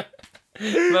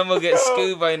 Man will get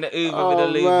scuba in the Uber with a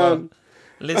luba. Man.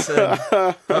 Listen,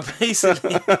 but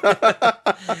basically,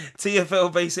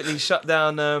 TfL basically shut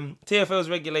down. TfL's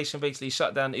regulation basically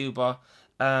shut down Uber,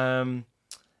 and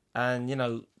you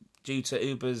know, due to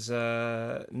Uber's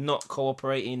not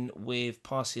cooperating with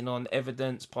passing on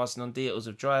evidence, passing on details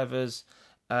of drivers.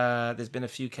 There's been a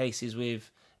few cases with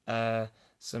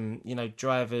some, you know,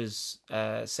 drivers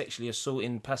sexually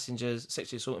assaulting passengers.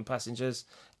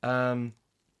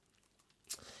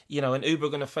 You know, and Uber are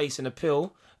going to face an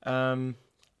appeal.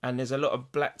 And there's a lot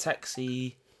of black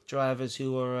taxi drivers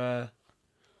who are,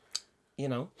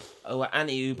 who are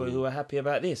anti-Uber, who are happy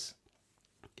about this.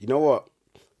 You know what?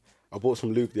 I bought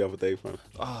some lube the other day, fam.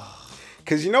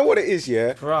 Because you know what it is,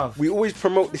 yeah? Bruv. We always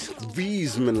promote this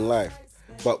Griezmann life,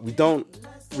 but we don't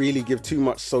really give too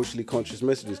much socially conscious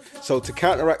messages. So to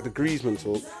counteract the Griezmann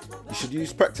talk, you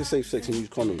should practice safe sex and use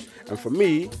condoms. And for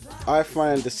me, I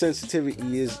find the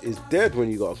sensitivity is dead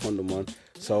when you got a condom on.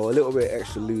 So a little bit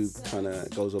extra lube kind of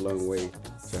goes a long way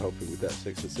to helping with that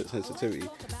sex sensitivity.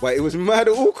 But it was mad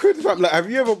awkward. Like, have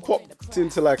you ever popped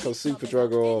into like a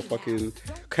Superdrug or a fucking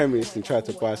chemist and tried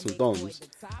to buy some DOMs?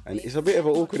 And it's a bit of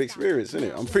an awkward experience, isn't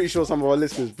it? I'm pretty sure some of our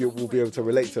listeners will be able to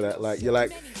relate to that. Like, you're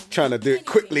like trying to do it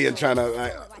quickly and trying to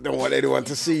like, don't want anyone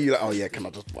to see you. Like, oh yeah, can I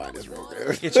just buy this real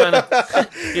quick? You're trying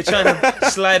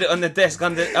to slide it on the desk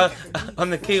under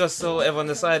on the kiosk or whatever on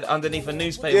the side underneath a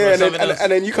newspaper. Yeah, or something else.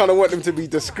 And then you kind of want them to be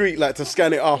discreet, like to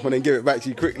scan it up and then give it back to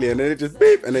you quickly, and then it just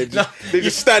beep, and they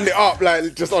just stand it up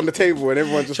like just on the table, and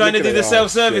everyone's just trying to do the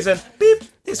self-service and beep.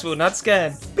 This will not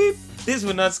scan. Beep. This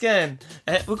will not scan.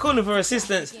 We're calling for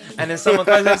assistance, and then someone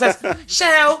goes and says,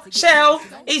 Shell,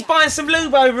 he's buying some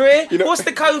lube over here. You know, what's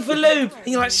the code for lube? And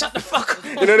you're like, shut the fuck up.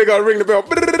 You know, they gotta ring the bell.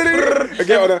 And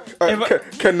get on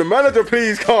can the manager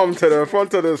please come to the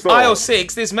front of the store? Aisle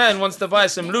 6, this man wants to buy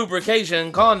some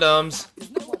lubrication condoms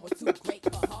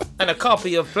and a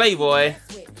copy of Playboy.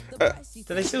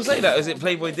 Do they still say that, or is it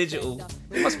Playboy Digital?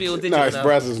 It must be all digital now. No, it's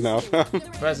Brazzers now.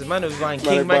 Brazzers, man was buying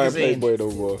King Magazine. Playboy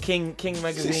no more. King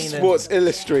Magazine. Sports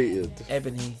Illustrated.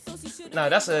 Ebony. No,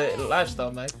 that's a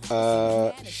lifestyle, mate.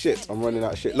 Shit, I'm running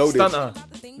out of shit. Loaded.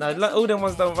 Stunter. No, all them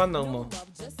ones don't run no more.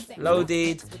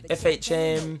 Loaded,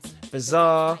 FHM,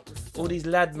 Bazaar, all these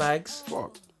lad mags.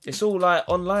 Fuck. It's all like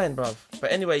online, bruv.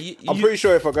 But anyway, I'm pretty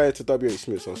sure if I go to WH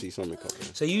Smith's, I'll see something up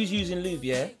there. So you was using lube,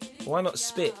 yeah? Why not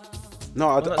spit? No,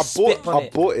 I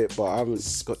bought it, but I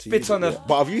haven't got to use it yet.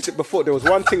 But I've used it before. There was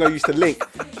one thing I used to link.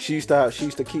 She used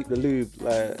to keep the lube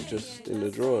like just in the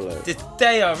drawer, like.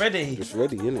 They are ready. Just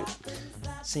ready, innit?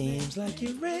 Seems like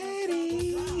you're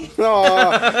ready. No,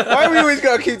 why we always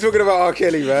gotta keep talking about R.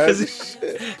 Kelly, man?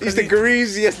 He's the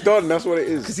greasiest don. That's what it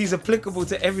is. Because he's applicable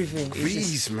to everything.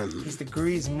 Griezmann. He's the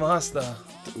grease master.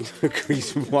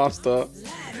 Grease master.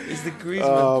 He's the Griezmann.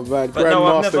 Oh man,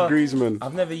 Grandmaster Griezmann.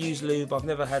 I've never used lube. I've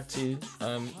never had to.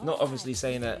 Not obviously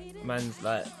saying that man's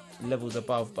like levels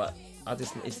above, but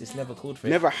it's just never called for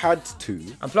it. Never had to.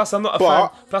 And plus, I'm not a fan.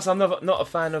 Plus, I'm not a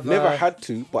fan of. Never had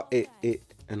to, but it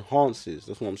enhances.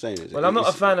 That's what I'm saying. Well, I'm not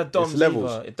a fan of DOMs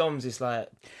either. DOMs is like.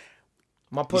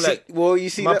 My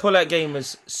pull-out game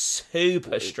was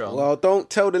super strong. Well, don't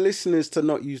tell the listeners to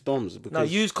not use DOMs. No,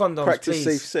 use condoms, practice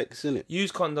please. Safe sex, innit?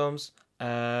 Use condoms.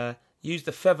 Use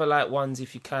the Featherlight ones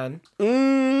if you can.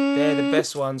 Mm. They're the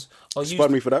best ones. Or use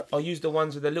Spud me for that. Or use the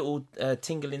ones with the little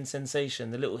tingling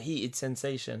sensation, the little heated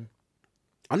sensation.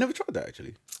 I never tried that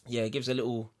actually. Yeah, it gives a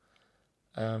little,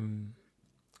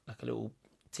 like a little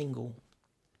tingle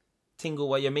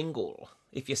while you mingle.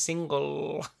 If you're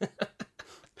single.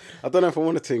 I don't know if I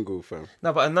want to tingle, fam.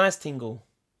 No, but a nice tingle.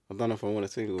 I don't know if I want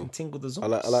to tingle. Tingle the zones.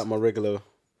 I like my regular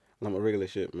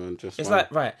shit, man. Just It's fine.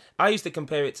 like, right, I used to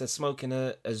compare it to smoking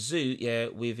a zoo, yeah,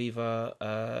 with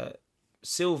either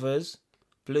silvers,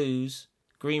 blues,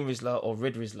 green Rizla or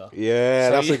red Rizla. Yeah,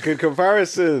 So that's you- a good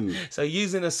comparison. So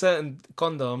using a certain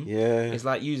condom Yeah. is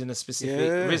like using a specific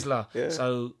Yeah, Rizla. yeah.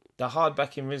 So the hard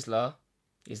backing Rizla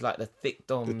is like the thick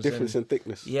The doms. difference in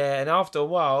thickness. Yeah, and after a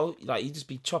while, like you just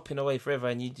be chopping away forever,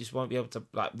 and you just won't be able to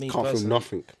like me Can't feel personally.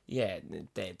 nothing. Yeah,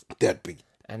 dead. Deadbeat.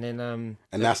 And then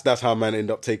And that's how man end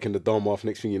up taking the dom off.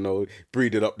 Next thing you know,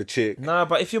 breeding up the chick. nah,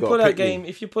 but if you Gotta pull that pick me. game,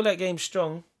 if you pull that game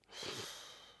strong,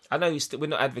 I know we're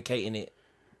not advocating it,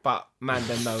 but man,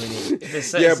 don't know innit? If there's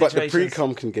certain Yeah, but the situations-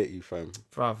 pre-cum can get you, fam.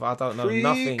 bruv, I don't know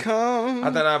nothing. Pre-cum I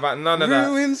don't know about none of that.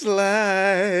 ruins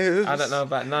lives. I don't know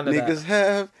about none of Niggas that.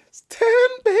 have 10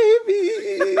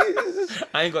 babies.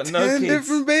 I ain't got no 10 kids.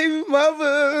 different baby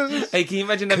mothers. Hey, can you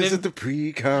imagine Because having of the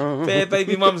pre-cum. bare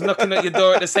baby mums knocking at your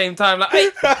door at the same time? Like, hey,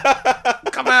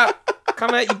 come out,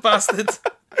 you bastard.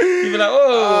 You be like,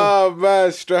 oh, Oh,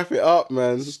 man, strap it up,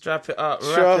 man. strap it up,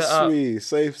 wrap it Trust up. me,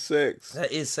 safe sex.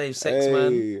 That is safe sex,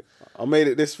 man. Hey, I made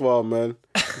it this far, man.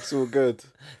 It's all good.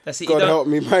 That's it. God help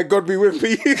me, man. God be with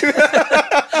me.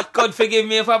 God forgive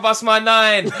me if I bust my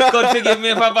 9. God forgive me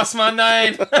if I bust my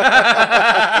 9.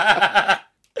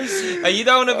 And you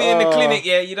don't want to be in the clinic,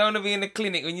 yeah? You don't want to be in the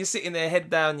clinic when you're sitting there head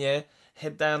down, yeah?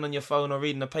 Head down on your phone or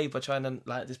reading a paper trying to,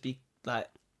 like, just be, like,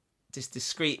 just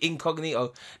discreet,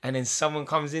 incognito. And then someone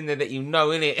comes in there that you know,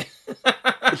 innit?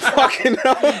 Fucking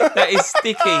hell. That is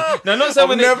sticky. No, not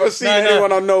someone. I've never seen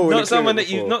anyone I know in Not a someone clinic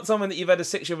that you, before. not someone that you've had a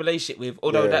sexual relationship with.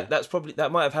 Although Yeah.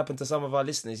 that might have happened to some of our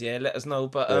listeners. Yeah, let us know.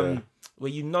 But Yeah.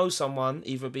 where you know someone,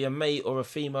 either be a mate or a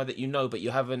female that you know, but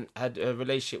you haven't had a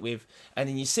relationship with, and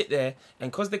then you sit there,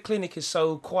 and because the clinic is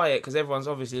so quiet, because everyone's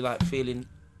obviously like feeling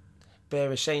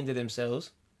bare ashamed of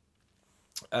themselves.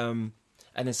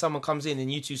 And then someone comes in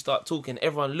and you two start talking.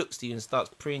 Everyone looks to you and starts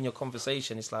preying your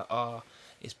conversation. It's like,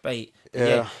 it's bait.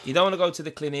 Yeah. You don't want to go to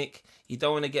the clinic. You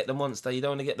don't want to get the monster. You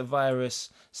don't want to get the virus.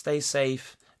 Stay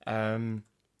safe.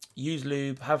 Use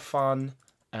lube. Have fun.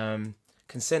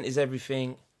 Consent is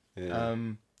everything. Yeah.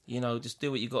 Just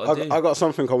do what you got to do. I got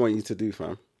something I want you to do,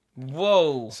 fam.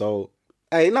 Whoa. So,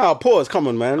 hey, no, pause. Come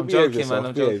on, man. I'm Behave joking, man, yourself.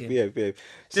 I'm Behave, joking. behave.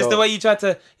 Just So, the way you tried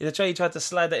to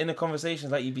slide that in the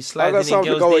conversations, like you'd be I sliding got in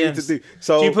something girls' I want you DMs. to do.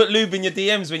 So, Do you put lube in your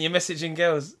DMs when you're messaging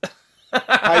girls?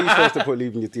 how you supposed to put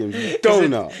leave in your DMs? You don't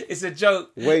know. It's a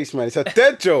joke. Waste, man. It's a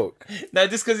dead joke. No,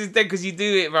 just because it's dead because you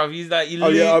do it, bruv. You Oh,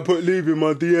 yeah, I lube. put leave in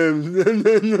my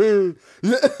DMs.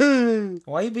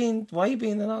 Why you being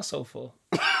an arsehole for?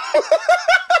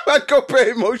 I got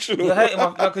very emotional. You're hurting my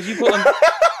because you put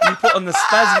on the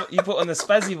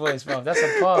spazzy voice, bruv. That's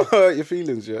a par. Hurt your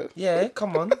feelings, yeah? Yeah,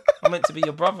 come on. I'm meant to be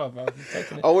your brother, bruv. You're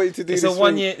taking it. I want you to do It's this a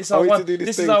 1 thing. year. It's I our want you one. to do this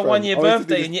This thing, is our fam. 1 year I want you to do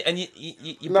birthday, this- and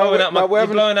you're No, blowing out no, we're you're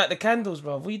having- blowing out the candles,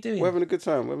 bruv. What are you doing? We're having a good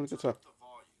time. We're having a good time.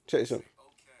 Check this out.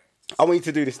 I want you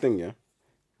to do this thing, yeah?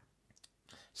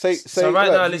 Say, right look,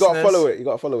 now, you gotta listeners- follow it. You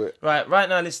gotta follow it. Right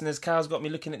now, listeners, Cal's got me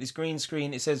looking at this green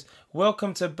screen. It says,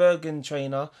 "Welcome to Bergen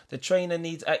Trainer. The trainer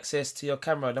needs access to your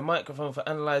camera, the microphone for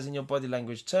analysing your body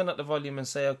language. Turn up the volume and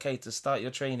say okay to start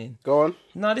your training." Go on.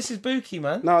 No, this is Buki,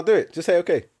 man. No, do it. Just say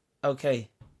okay. Okay.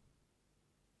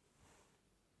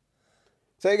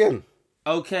 Say it again.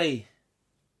 Okay.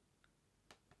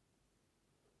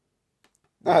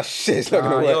 Ah, shit, it's not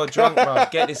gonna You're work. drunk, bro.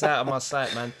 Get this out of my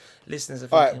sight, man. Listeners are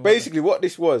All fucking... right, basically what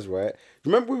this was, right?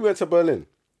 Remember we went to Berlin?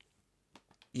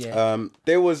 Yeah.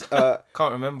 There was Can't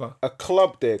remember. a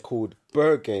club there called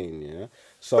Berghain, yeah?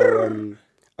 So,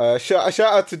 shout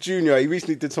out to Junior. He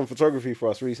recently did some photography for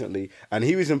us recently, and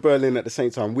he was in Berlin at the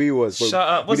same time we was. But Shut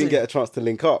up, we was didn't he? get a chance to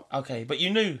link up. Okay, but you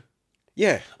knew.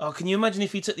 Yeah. Oh, can you imagine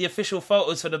if he took the official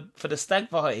photos for the stag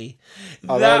party?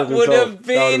 Oh, that would have dope. That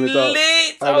been would've been dope.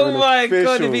 lit. That would've Oh been my god, if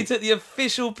official. he took the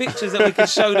official pictures that we could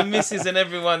show the missus and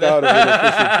everyone. That would have been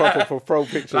official proper for pro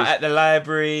pictures. Like at the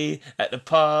library, at the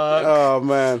park, Oh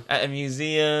man. at a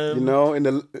museum. You know, in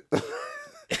the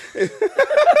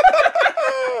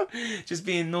Just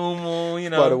being normal, you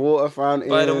know. by the water fountain.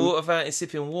 By the water fountain,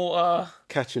 sipping water,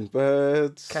 Catching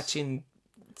birds. catching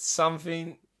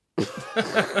something.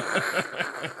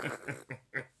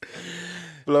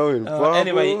 Blowing bubbles.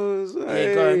 Anyway,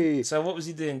 yeah, go Hey. on. So what was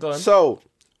he doing? Go on. So,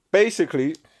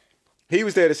 basically, He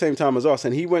was there at the same time as us,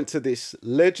 and he went to this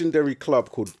legendary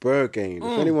club called Berghain.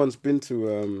 If anyone's been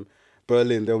to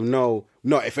Berlin, they'll know.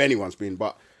 Not if anyone's been,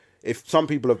 but if some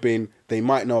people have been, they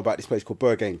might know about this place called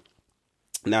Berghain.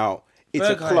 Now, it's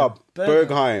a club,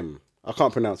 Bergheim. I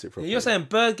can't pronounce it properly. You're saying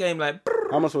Berghain like...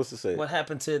 How am I supposed to say it? What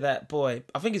happened to that boy?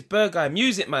 I think it's Berghain.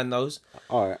 Music Man knows.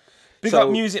 All right. Big up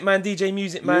Music Man, DJ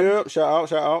Music Man. Yep,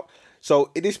 shout out.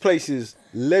 So this place is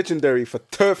legendary for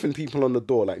turfing people on the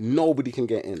door. Like nobody can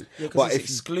get in. Yeah, because it's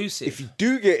exclusive. If you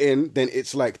do get in, then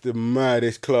it's like the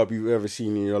maddest club you've ever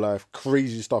seen in your life.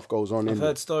 Crazy stuff goes on. I've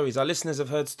heard stories. Our listeners have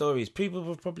heard stories. People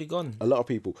have probably gone. A lot of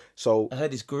people. So I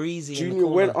heard it's greasy. Junior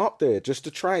went up there just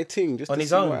to try a thing, just on to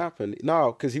his see own. what happened.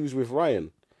 No, because he was with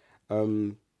Ryan,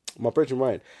 my brother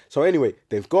Ryan. So anyway,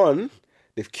 they've gone,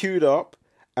 they've queued up,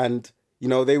 and. You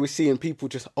know, they were seeing people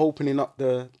just opening up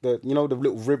the you know, the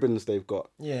little ribbons they've got.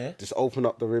 Yeah. Just open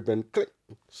up the ribbon, click.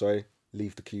 Sorry,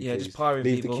 leave the queue, please. Yeah, just pirate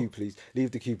leave people. the queue, please.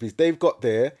 Leave the queue, please. They've got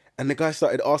there, and the guy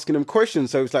started asking them questions.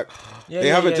 So it's like, they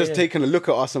haven't just taken a look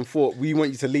at us and thought, we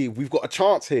want you to leave. We've got a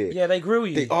chance here. Yeah, they grill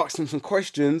you. They asked him some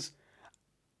questions,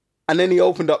 and then he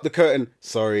opened up the curtain.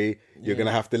 Sorry, you're going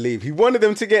to have to leave. He wanted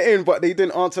them to get in, but they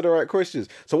didn't answer the right questions.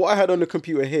 So what I had on the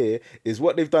computer here is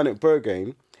what they've done at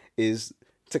Berghain is...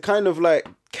 to kind of like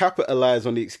capitalize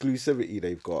on the exclusivity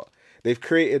they've got. They've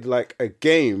created like a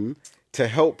game to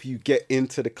help you get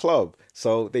into the club.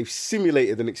 So they've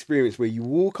simulated an experience where you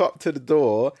walk up to the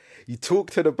door, you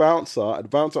talk to the bouncer, and the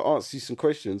bouncer asks you some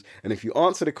questions. And if you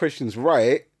answer the questions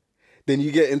right, then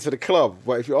you get into the club.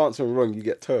 But if you answer them wrong, you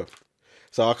get turfed.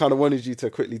 So I kind of wanted you to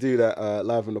quickly do that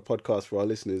live on the podcast for our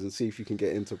listeners and see if you can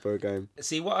get into Berghain.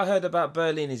 See, what I heard about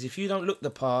Berlin is if you don't look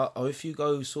the part or if you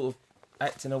go sort of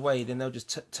acting away, then they'll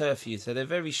just turf you. So they're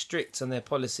very strict on their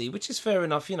policy, which is fair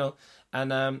enough, you know.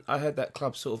 And I heard that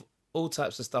club sort of all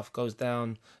types of stuff goes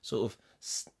down, sort of,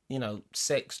 you know,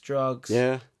 sex, drugs,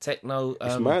 techno.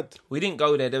 It's mad. We didn't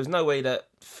go there. There was no way that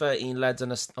 13 lads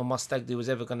on my stag do was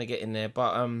ever going to get in there.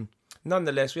 But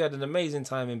nonetheless, we had an amazing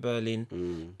time in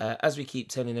Berlin, as we keep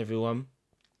telling everyone.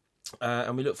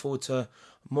 And we look forward to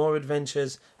more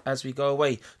adventures as we go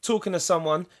away. Talking to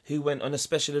someone who went on a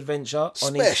special adventure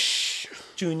on his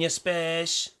Junior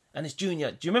Spesh. And it's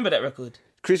Junior. Do you remember that record?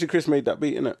 Chrissy Chris made that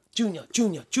beat, innit? Junior.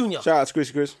 Shout out to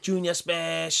Chrissy Chris. Junior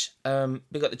Spesh.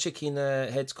 We got the chicken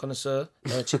heads connoisseur,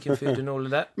 chicken food and all of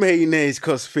that. Mayonnaise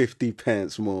costs 50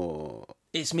 pence more.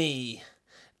 It's me.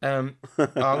 I'm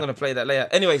going to play that later.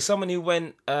 Anyway, someone who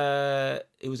went,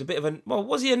 it was a bit of a, well,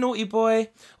 was he a naughty boy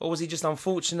or was he just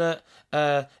unfortunate?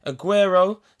 Sergio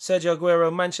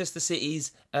Aguero, Manchester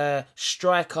City's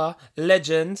striker,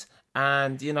 legend,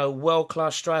 and, you know,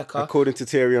 world-class striker. According to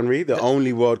Thierry Henry, the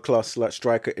only world-class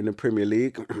striker in the Premier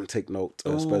League. Take note,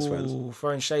 Spurs fans.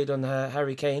 Throwing shade on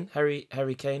Harry Kane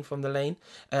from the lane.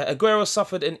 Aguero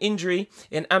suffered an injury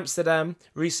in Amsterdam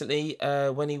recently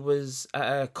when he was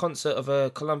at a concert of a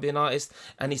Colombian artist,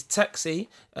 and his taxi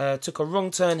took a wrong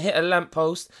turn, hit a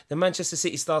lamppost. The Manchester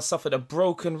City star suffered a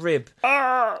broken rib.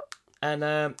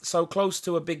 And so close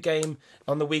to a big game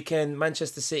on the weekend,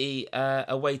 Manchester City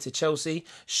away to Chelsea.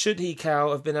 Should he,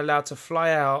 Cal, have been allowed to fly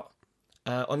out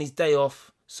on his day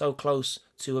off so close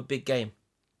to a big game?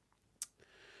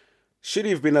 Should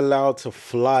he have been allowed to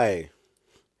fly?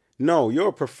 No, you're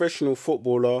a professional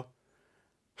footballer.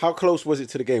 How close was it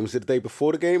to the game? Was it the day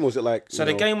before the game? Or was it like... So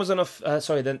the game was on a...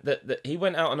 he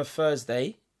went out on a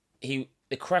Thursday.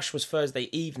 The crash was Thursday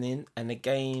evening and the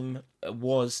game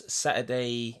was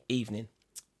Saturday evening.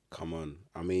 Come on.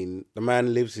 I mean, the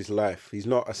man lives his life. He's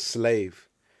not a slave.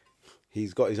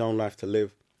 He's got his own life to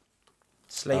live.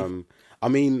 Slave. I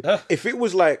mean, if it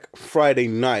was like Friday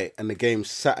night and the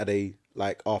game's Saturday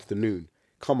like afternoon,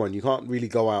 come on, you can't really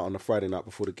go out on a Friday night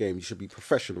before the game. You should be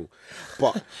professional.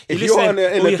 But if you're in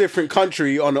a different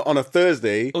country on a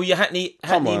Thursday... All your Hackney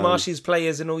Marshes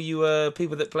players and all you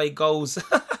people that play goals...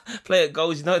 play at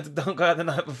goals, you know, don't go out the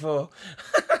night before.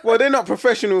 Well, they're not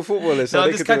professional footballers. So no,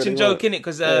 I'm just catching joke, innit?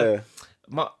 Because I've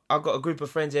got a group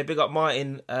of friends here. Big up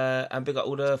Martin and big up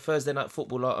all the Thursday night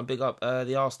football lot and big up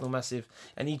the Arsenal massive.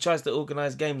 And he tries to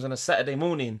organise games on a Saturday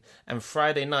morning and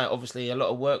Friday night. Obviously, a lot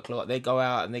of work lot. They go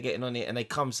out and they're getting on it and they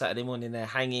come Saturday morning. They're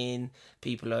hanging.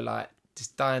 People are like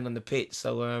just dying on the pitch.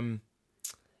 So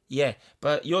yeah.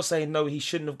 But you're saying no, he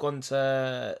shouldn't have gone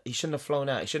to. He shouldn't have flown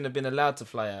out. He shouldn't have been allowed to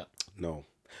fly out.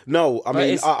 No, I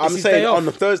mean, I'm saying on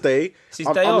the Thursday,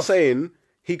 I'm saying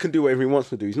he can do whatever he wants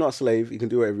to do. He's not a slave. He can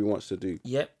do whatever he wants to do.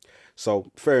 Yep. So,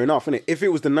 fair enough, innit? If it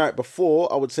was the night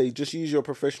before, I would say just use your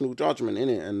professional judgment,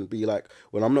 innit? And be like,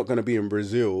 well, I'm not going to be in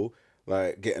Brazil,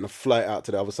 like, getting a flight out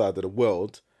to the other side of the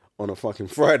world on a fucking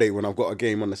Friday when I've got a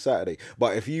game on a Saturday.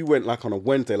 But if you went like on a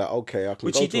Wednesday, like okay, I can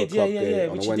Which go he to a did, club yeah, there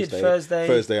on which a he did Wednesday.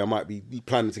 Thursday. I might be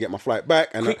planning to get my flight back,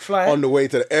 and Quick flight. on the way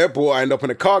to the airport, I end up in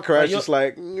a car crash. You're- It's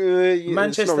like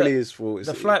Manchester. It's not really his fault.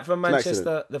 The flight from it's an accident.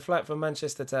 Manchester, the flight from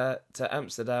Manchester to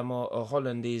Amsterdam or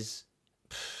Holland is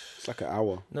It's like an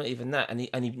hour. not even that, and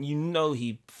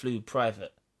he flew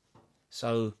private.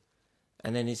 So,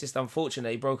 and then it's just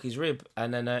unfortunate he broke his rib,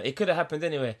 and then it could have happened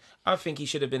anyway. I think he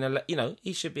should have been,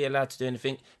 he should be allowed to do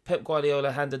anything. Pep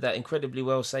Guardiola handled that incredibly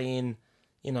well, saying,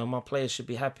 my players should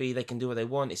be happy. They can do what they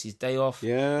want. It's his day off.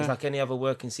 Yeah. It's like any other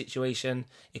working situation.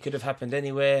 It could have happened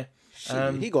anywhere.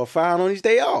 Shit, he got found on his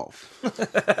day off.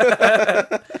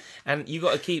 And you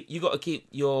got to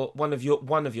keep one of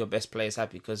your best players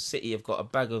happy, because City have got a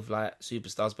bag of like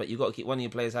superstars, but you got to keep one of your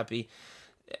players happy.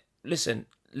 Listen,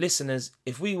 listeners,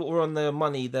 if we were on the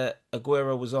money that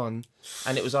Aguero was on,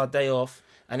 and it was our day off,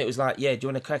 and it was like, yeah, do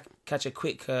you want to catch a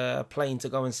quick plane to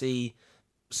go and see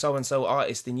so and so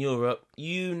artist in Europe?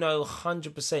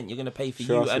 100% you're going to pay for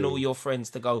you and all your friends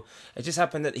to go. It just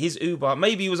happened that his Uber,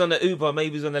 maybe he was on an Uber,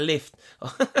 maybe he was on a Lyft.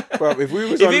 Bro, if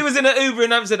he was in an Uber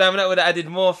in Amsterdam, that would have added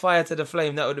more fire to the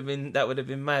flame. That would have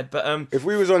been mad. But if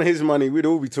we was on his money, we'd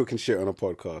all be talking shit on a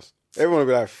podcast. Everyone would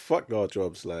be like, "Fuck our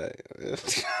jobs." Like,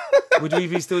 would we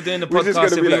be still doing the We're just podcast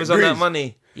gonna if be we like, was on that Grease.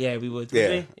 money? Yeah, we would. yeah,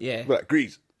 We? Yeah. Like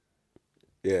Grease.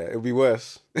 Yeah, it'd be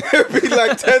worse. It'd be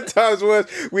like 10 times worse.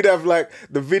 We'd have like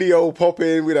the video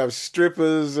popping. We'd have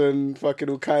strippers and fucking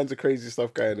all kinds of crazy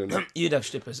stuff going on. You'd have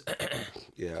strippers.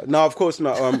 Yeah, no, of course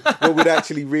not. What we'd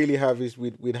actually really have is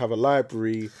we'd have a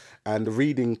library and a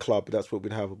reading club. That's what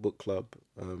we'd have, a book club.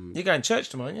 You're going to church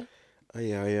tomorrow, aren't you? Oh,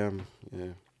 yeah, I am. Yeah.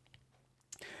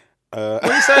 What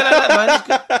are you saying like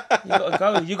that, man? You gotta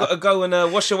go. You gotta go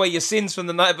and wash away your sins from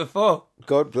the night before.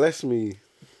 God bless me.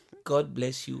 God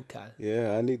bless you, Cal.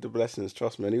 Yeah, I need the blessings.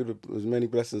 Trust me, I need as many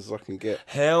blessings as I can get.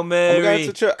 Hail Mary, going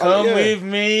to church. come Yeah. with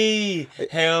me.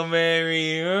 Hail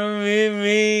Mary, come with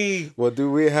me. What do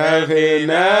we have here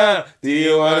now? Do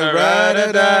you wanna ride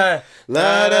or die?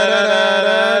 La da da da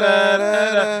da da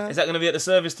da da. Is that going to be at the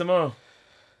service tomorrow?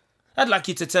 I'd like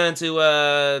you to turn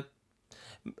to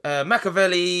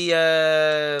Machiavelli,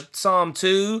 Psalm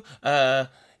 2,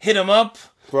 hit 'em up.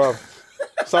 Bro,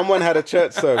 someone had a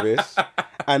church service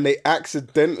and they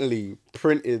accidentally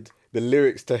printed the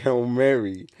lyrics to Hail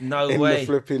Mary No in way. the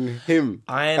flipping hymn.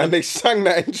 I ain't And they sang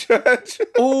that in church.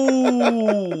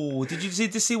 Ooh, did you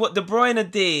see what De Bruyne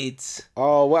did?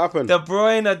 Oh, what happened? De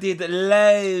Bruyne did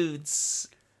loads.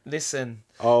 Listen,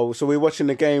 Oh, so we're watching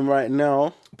the game right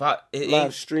now, but it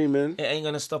live streaming. ain't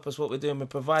going to stop us what we're doing. We're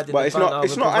providing But the it's not- banter,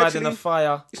 it's we're not providing the actually-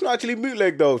 fire. It's not actually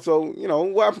bootleg though, so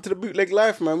what happened to the bootleg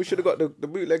life, man? We should have got the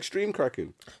bootleg stream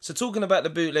cracking. So talking about the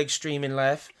bootleg streaming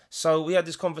life, so we had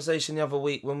this conversation the other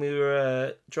week when we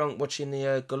were drunk watching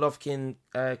the Golovkin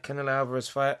Canelo Alvarez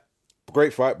fight.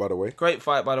 Great fight, by the way. Great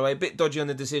fight, by the way. A bit dodgy on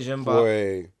the decision, but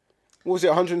Boy, what was it?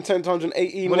 110 to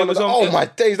 118. When it was on- oh my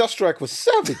days, that strike was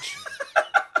savage.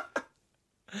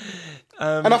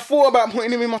 And I thought about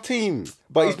putting him in my team,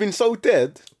 but he's been so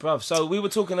dead. bruv, so we were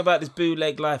talking about this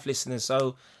bootleg life, listeners.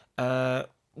 So,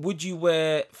 would you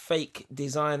wear fake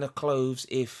designer clothes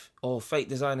or fake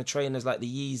designer trainers like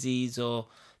the Yeezys or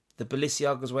the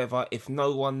Balenciagas, whatever, if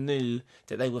no one knew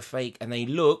that they were fake and they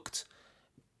looked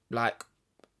like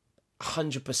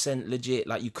 100% legit?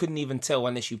 Like you couldn't even tell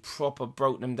unless you proper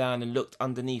broke them down and looked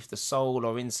underneath the sole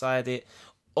or inside it,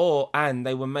 and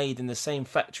they were made in the same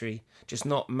factory, just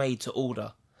not made to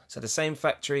order. So the same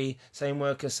factory, same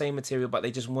workers, same material, but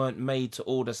they just weren't made to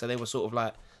order. So they were sort of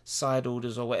like side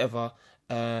orders or whatever.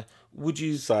 Would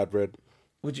you Side bread.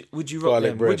 rock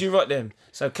Garlic them? bread. Would you rock them?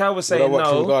 So Cal was But I saying watched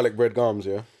some no, garlic bread gums,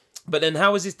 yeah. but then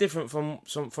how is this different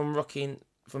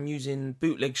from using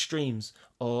bootleg streams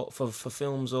or for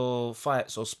films or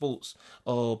fights or sports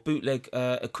or bootleg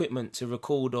equipment to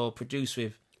record or produce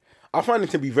with? I find it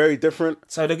to be very different.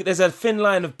 So there's a thin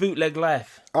line of bootleg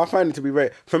life. I find it to be very...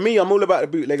 For me, I'm all about the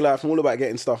bootleg life. I'm all about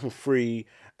getting stuff for free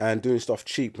and doing stuff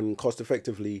cheap and cost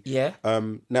effectively. Yeah.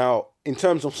 Now, in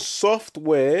terms of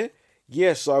software,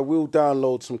 yes, I will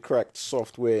download some cracked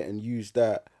software and use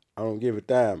that. I don't give a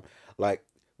damn. Like,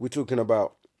 we're talking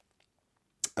about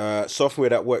software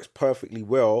that works perfectly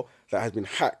well that has been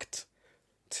hacked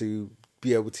to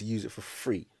be able to use it for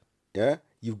free. Yeah?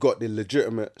 You've got the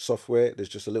legitimate software. There's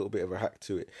just a little bit of a hack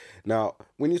to it. Now,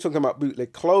 when you're talking about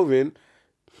bootleg clothing,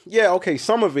 yeah, okay,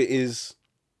 some of it is,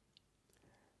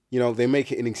 they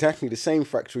make it in exactly the same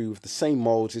factory with the same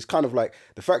molds. It's kind of like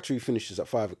the factory finishes at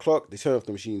 5 o'clock. They turn off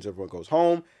the machines, everyone goes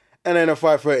home. And then at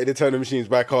 5:30, they turn the machines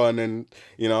back on. And,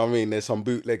 there's some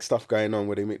bootleg stuff going on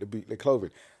where they make the bootleg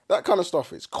clothing. That kind of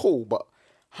stuff is cool, but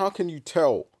how can you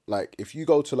tell, like if you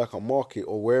go to like a market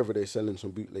or wherever they're selling some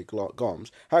bootleg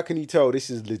garms, how can you tell this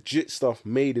is legit stuff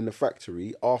made in the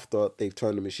factory after they've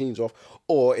turned the machines off,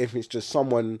 or if it's just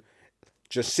someone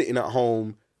just sitting at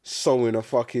home sewing a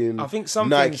fucking I think some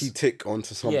Nike things, tick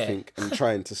onto something and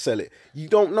trying to sell it? You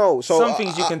don't know. So some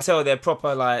things you can tell they're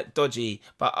proper like dodgy,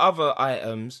 but other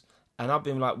items, and I've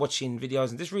been like watching videos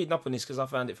and just reading up on this because I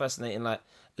found it fascinating.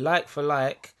 Like for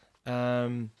like.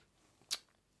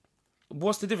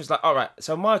 What's the difference? Like, all right.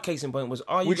 So my case in point was,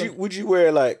 would you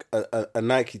wear like a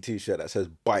Nike t-shirt that says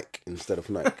bike instead of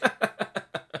Nike?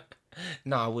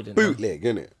 No, I wouldn't. Bootleg,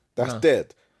 innit? That's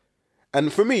dead.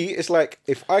 And for me, it's like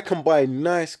if I can buy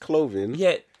nice clothing.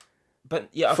 Yeah, but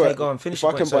okay, go on. Finish.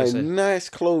 If I can buy nice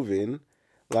clothing,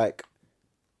 like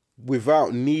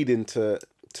without needing to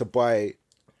buy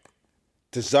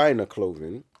designer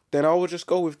clothing, then I will just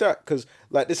go with that. Because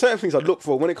like there's certain things I look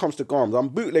for when it comes to garms. I'm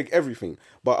bootleg everything,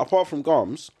 but apart from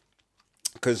garms,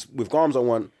 because with garms I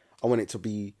want it to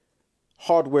be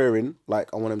hard wearing.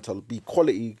 Like I want them to be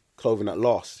quality clothing that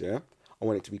lasts. Yeah, I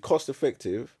want it to be cost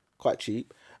effective, quite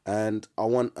cheap, and I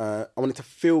want it to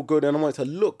feel good and I want it to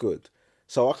look good.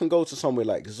 So I can go to somewhere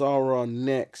like Zara,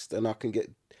 Next, and I can get,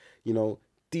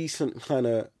 decent kind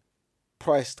of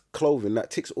priced clothing that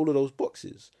ticks all of those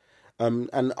boxes. And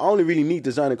I only really need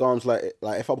designer garments like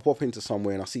if I pop into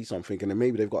somewhere and I see something and then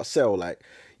maybe they've got a sale, like,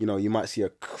 you might see a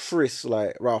Chris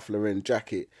like Ralph Lauren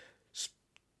jacket,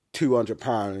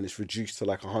 £200 and it's reduced to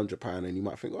like £100 and you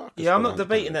might think, I'm not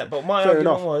debating that, but my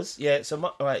argument was, so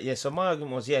my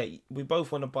argument was, we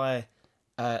both want to buy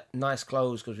nice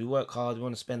clothes because we work hard, we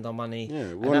want to spend our money,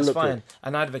 and that's fine, good.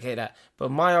 And I advocate that. But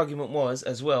my argument was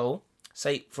as well,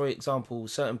 say for example,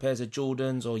 certain pairs of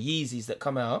Jordans or Yeezys that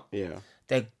come out,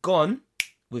 they're gone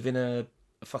within a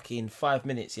fucking 5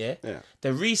 minutes, yeah?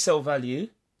 The resale value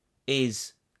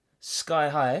is sky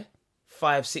high,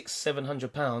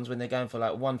 £500-700 when they're going for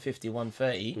like 150,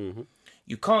 130. Mm-hmm.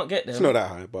 You can't get them. It's not that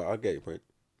high, but I get your point.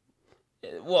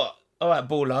 What? All right,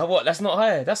 baller. What? That's not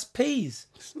high. That's peas.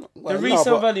 The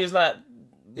resale value is like...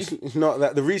 It's not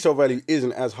that... The resale value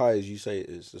isn't as high as you say it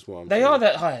is. That's what I'm saying. They are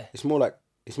that high. It's more like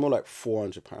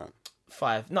 £400.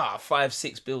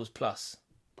 5-6 bills plus.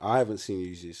 I haven't seen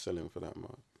Yeezys selling for that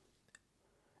much.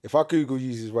 If I Google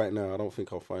Yeezys right now, I don't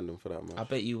think I'll find them for that much. I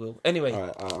bet you will. Anyway. All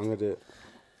right, I'm going to do it.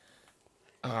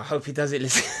 I hope he does it,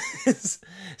 listen.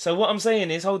 So what I'm saying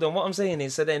is, so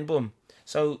then boom.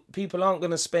 So people aren't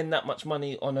going to spend that much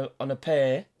money on a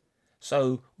pair.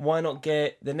 So why not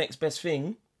get the next best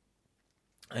thing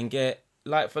and get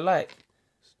like for like?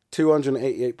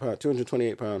 £288,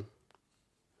 £228.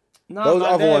 No, those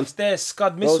other ones, they're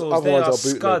Scud missiles. They are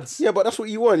Scuds. Yeah, but that's what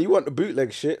you want. You want the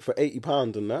bootleg shit for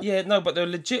 £80 and that. Yeah, no, but the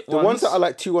legit ones. The ones that are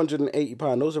like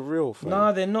 £280, those are real. Fam.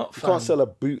 No, they're not. You can't sell a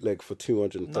bootleg for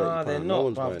 £230. No, they're not,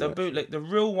 bruv. The bootleg, the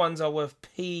real ones are worth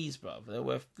peas, bruv. They're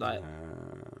worth like.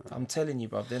 I'm telling you,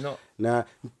 bruv. They're not. Nah,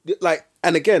 like,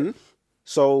 and again,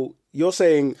 so you're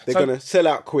saying they're gonna sell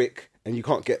out quick and you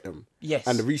can't get them. Yes.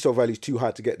 And the resale value is too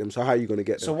high to get them. So how are you going to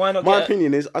get them? So why not? My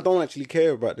opinion is I don't actually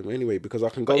care about them anyway because I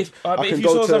can go. I can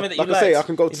go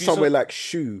to somewhere like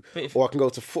Shoe or I can go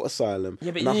to Foot Asylum.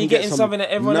 Yeah, but you're getting something that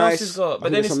everyone else has got.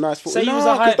 But then say you was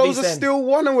a hype beast, those are still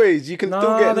one-aways. You can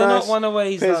still get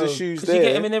nice pairs of shoes there. You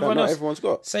get them in everyone else. Everyone's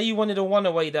got. Say you wanted a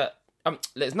one-away that.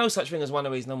 There's no such thing as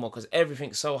one-aways no more because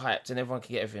everything's so hyped and everyone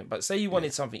can get everything. But say you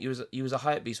wanted something, you was a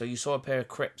hype beast, or you saw a pair of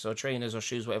crepes or trainers or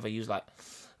shoes, whatever. You was like,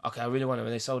 okay, I really want them,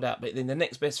 and they sold out. But then the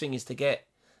next best thing is to get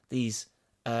these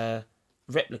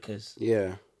replicas.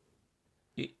 Yeah.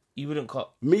 You wouldn't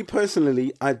cop. Me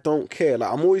personally, I don't care.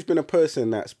 Like I've always been a person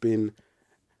that's been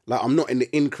like I'm not in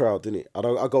the in crowd, innit?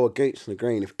 I go against the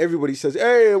grain. If everybody says,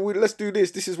 "Hey, let's do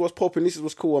this. This is what's popping. This is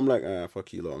what's cool," I'm like,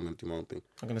 fuck you lot. I'm gonna do my own thing.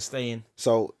 I'm gonna stay in.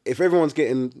 So if everyone's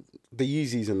getting the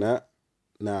Yeezys and that,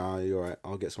 nah, you're right.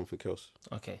 I'll get something else.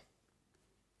 Okay.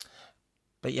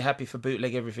 But you're happy for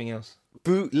bootleg everything else?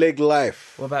 Bootleg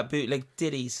life. What about bootleg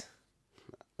ditties?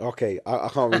 Okay, I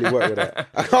can't really work with that.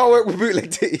 I can't work with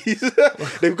bootleg ditties.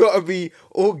 They've got to be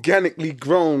organically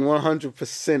grown,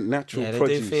 100% natural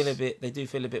produce. They do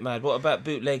feel a bit mad. What about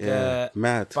bootleg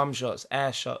mad bum shots,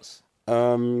 ass shots?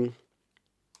 It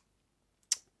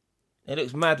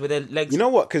looks mad with their legs. You know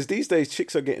what? Because these days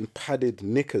chicks are getting padded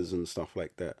knickers and stuff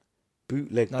like that.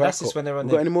 Bootleg. No, that's just when they're on.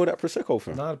 Got any more of that Prosecco,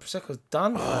 fam? No, the Prosecco's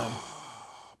done, fam.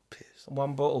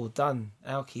 One bottle done.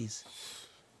 Alkies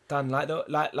done like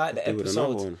the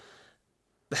episode.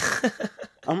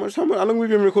 How long have we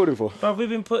been recording for? Bro, we've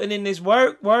been putting in this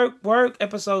work.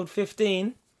 Episode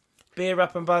 15. Beer,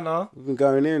 rap and banter. We've been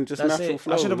going in just that's natural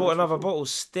flow. I should have bought another bottle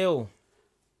still.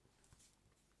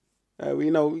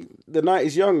 The night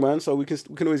is young, man. So we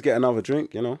can always get another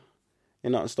drink.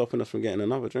 ain't nothing stopping us from getting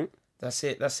another drink. That's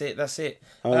it.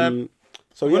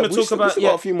 So we're yeah, gonna talk about we've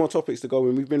got a few more topics to go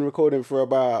in. We've been recording for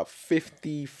about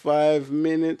 55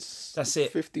 minutes. That's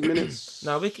it. 50 minutes.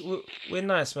 No, we're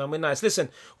nice, man. We're nice. Listen,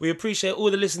 we appreciate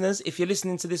all the listeners. If you're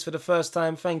listening to this for the first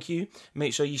time, thank you.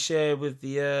 Make sure you share with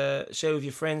your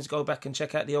friends. Go back and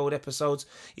check out the old episodes.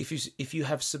 If you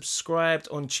have subscribed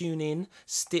on TuneIn,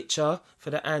 Stitcher for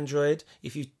the Android,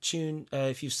 if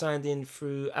you signed in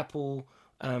through Apple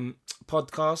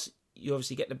Podcasts, you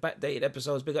obviously get the backdated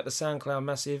episodes. Big up the SoundCloud,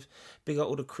 massive. Big up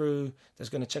all the crew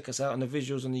that's going to check us out on the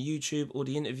visuals on the YouTube, all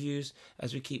the interviews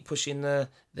as we keep pushing the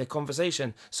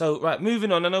conversation. So, right,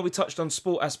 moving on. I know we touched on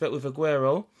sport aspect with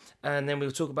Aguero, and then we'll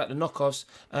talk about the knockoffs.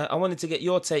 I wanted to get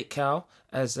your take, Cal,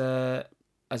 as a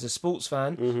sports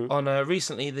fan, on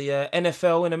recently the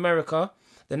NFL in America,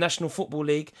 the National Football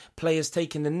League, players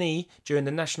taking the knee during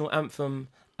the national anthem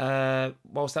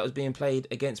whilst that was being played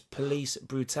against police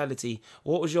brutality.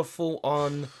 What was your thought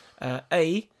on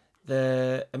A,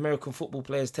 the American football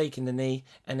players taking the knee,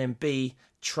 and then B,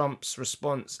 Trump's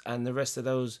response and the rest of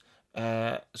those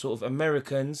sort of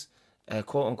Americans,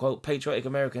 quote unquote patriotic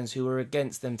Americans, who were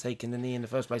against them taking the knee in the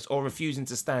first place or refusing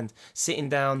to stand, sitting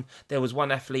down? There was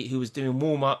one athlete who was doing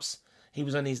warm-ups. He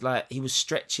was on his he was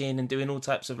stretching and doing all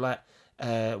types of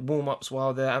warm-ups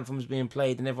while the anthem was being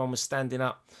played and everyone was standing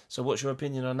up. So what's your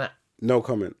opinion on that? No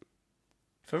comment.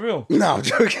 For real? No, I'm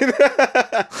joking.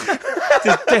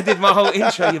 Just deaded my whole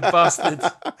intro, you bastard.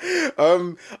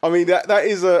 I mean, that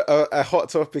is a hot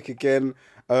topic again.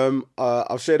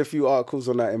 I've shared a few articles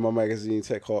on that in my magazine,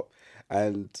 Tech Hop,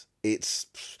 and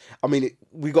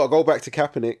we got to go back to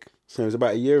Kaepernick. So it was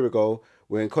about a year ago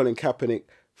when Colin Kaepernick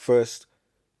first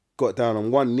got down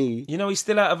on one knee. You know, he's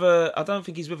still out of I don't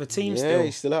think he's with a team still. Yeah,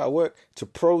 he's still out of work to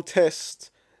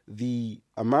protest the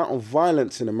amount of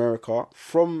violence in America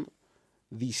from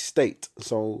the state.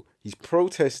 So he's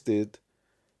protested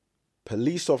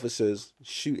police officers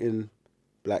shooting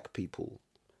black people.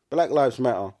 Black Lives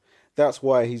Matter. That's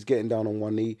why he's getting down on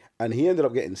one knee. And he ended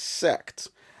up getting sacked.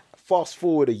 Fast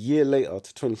forward a year later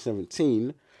to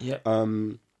 2017. Yeah.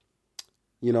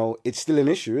 It's still an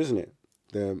issue, isn't it?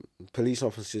 The police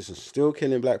officers are still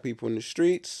killing black people in the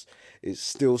streets. It's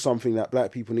still something that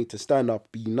black people need to stand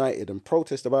up, be united and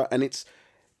protest about. And it's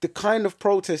the kind of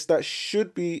protest that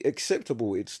should be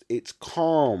acceptable. It's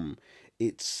calm.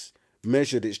 It's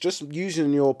measured. It's just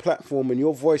using your platform and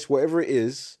your voice, whatever it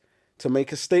is, to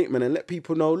make a statement and let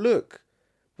people know, look,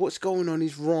 what's going on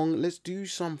is wrong. Let's do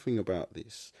something about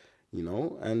this,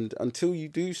 And until you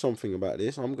do something about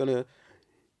this, I'm going to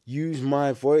use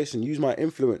my voice and use my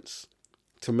influence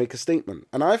to make a statement.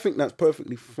 And I think that's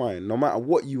perfectly fine. No matter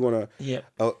what you want to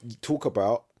talk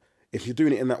about, if you're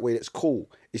doing it in that way, that's cool.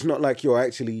 It's not like you're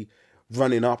actually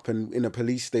running up and in a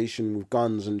police station with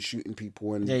guns and shooting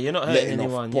people and you're not hurting letting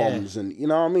anyone, off bombs and you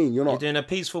know what I mean. You're doing a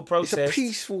peaceful protest. It's a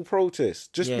peaceful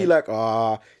protest. Just be like,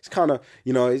 it's kind of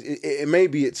it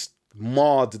maybe it's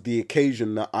marred the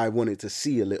occasion that I wanted to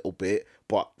see a little bit,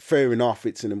 but fair enough.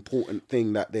 It's an important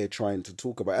thing that they're trying to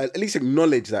talk about. At least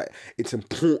acknowledge that it's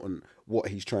important what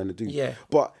he's trying to do. Yeah,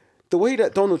 but the way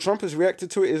that Donald Trump has reacted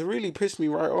to it has really pissed me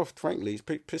right off. Frankly, it's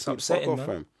pissed me the fuck off,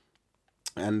 fam.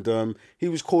 And he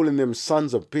was calling them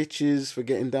sons of bitches for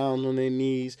getting down on their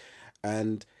knees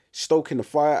and stoking the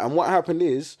fire. And what happened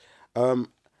is,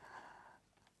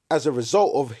 as a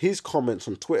result of his comments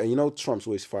on Twitter, Trump's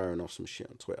always firing off some shit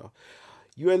on Twitter.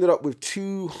 You ended up with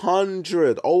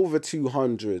over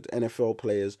 200 NFL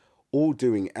players all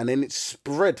doing it. And then it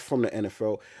spread from the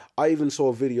NFL. I even saw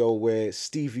a video where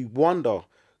Stevie Wonder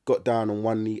got down on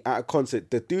one knee at a concert.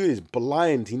 The dude is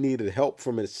blind. He needed help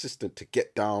from an assistant to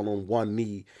get down on one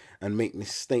knee and make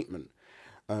this statement.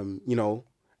 What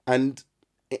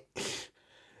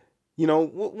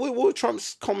were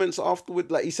Trump's comments afterward?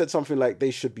 Like, he said something like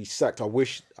they should be sacked. I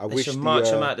wish they should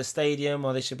march them out the stadium,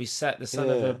 or they should be sacked, the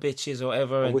son of a bitches or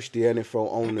whatever. I wish the NFL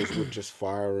owners would just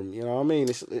fire him. You know what I mean?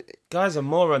 Guy's a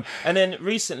moron. And then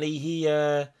recently he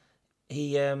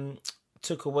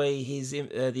took away his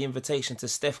the invitation to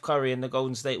Steph Curry and the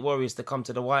Golden State Warriors to come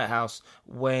to the White House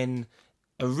when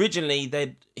originally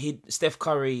Steph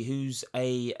Curry, who's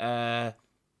a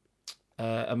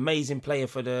amazing player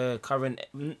for the current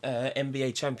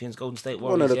NBA champions Golden State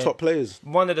Warriors. One of the top players.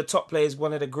 One of the top players,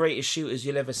 one of the greatest shooters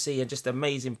you'll ever see, and just an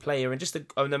amazing player and just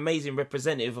an amazing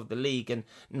representative of the league and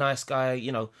nice guy,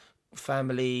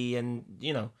 family and,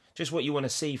 just what you want to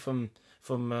see from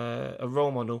a role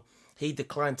model. He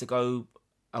declined to go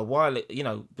a while,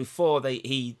 before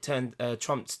he turned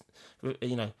Trump,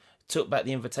 took back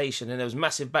the invitation, and there was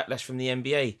massive backlash from the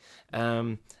NBA.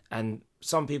 And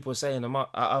some people are saying,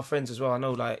 our friends as well, I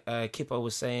know like Kippo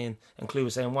was saying and Clue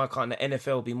was saying, why can't the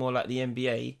NFL be more like the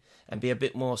NBA and be a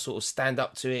bit more sort of stand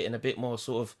up to it and a bit more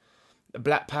sort of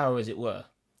black power, as it were,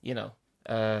 you know,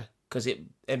 because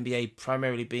NBA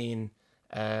primarily being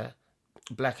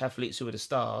black athletes who are the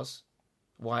stars,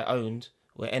 white owned,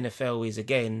 where NFL is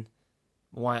again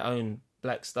white owned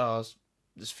black stars.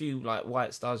 There's few like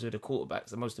white stars who are the quarterbacks,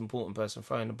 the most important person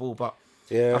throwing the ball, but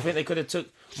Yeah. I think they could have took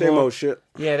Same old shit.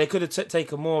 Yeah, they could have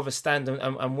taken more of a stand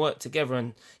and worked together,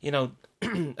 and you know,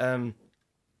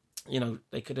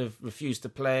 they could have refused to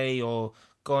play or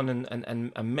gone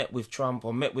and met with Trump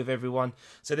or met with everyone.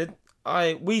 So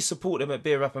we support them at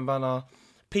Beer Rap and Banner,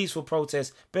 peaceful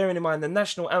protest. Bearing in mind the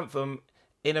national anthem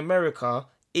in America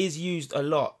is used a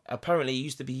lot. Apparently, it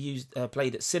used to be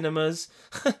played at cinemas.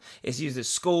 It's used at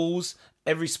schools,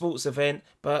 every sports event,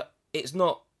 but it's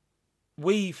not.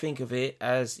 We think of it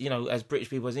as, you know, as British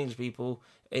people, as English people,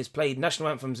 it's played national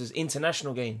anthems as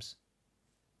international games.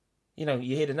 You know,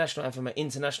 you hear the national anthem at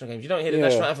international games. You don't hear the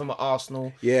national anthem at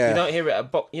Arsenal. Yeah. You don't hear it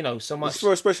at, so much. It's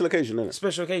for a special occasion, isn't it?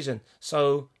 Special occasion.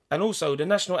 So, and also the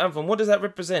national anthem, what does that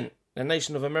represent? The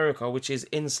nation of America, which is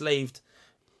enslaved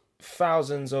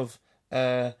thousands of,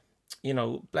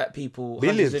 black people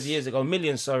hundreds of years ago,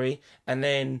 millions, and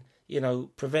then,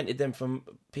 prevented them from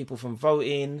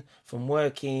voting, from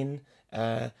working,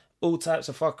 all types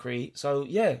of fuckery. So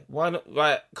yeah, why not?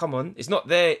 Right, come on, it's not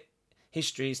their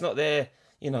history, it's not their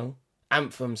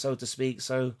anthem, so to speak.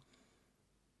 So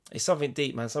it's something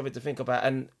deep, man, something to think about.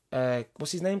 And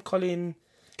what's his name? Colin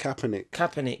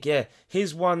Kaepernick. Yeah,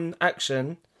 his one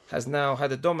action has now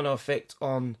had a domino effect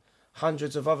on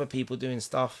hundreds of other people doing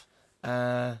stuff,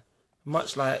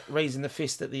 much like raising the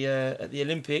fist at the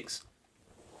Olympics.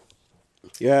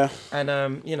 Yeah,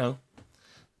 and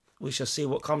we shall see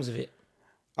what comes of it.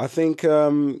 I think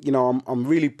I'm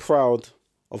really proud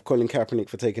of Colin Kaepernick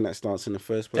for taking that stance in the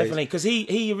first place. Definitely, because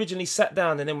he originally sat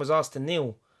down and then was asked to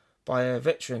kneel by a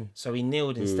veteran, so he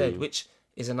kneeled instead, which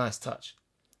is a nice touch.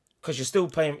 Because you're still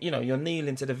paying, you're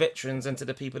kneeling to the veterans and to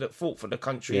the people that fought for the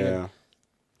country. Yeah,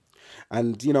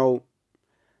 and I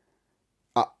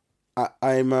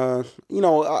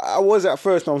was at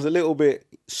first, I was a little bit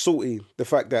salty, the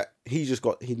fact that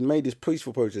he'd made this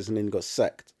peaceful protest and then got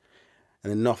sacked and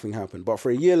then nothing happened. But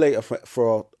for a year later,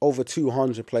 for over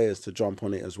 200 players to jump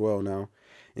on it as well now,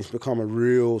 it's become a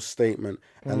real statement.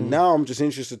 And now I'm just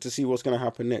interested to see what's going to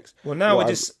happen next. Well, now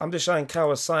I'm just showing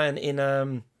Cal a sign in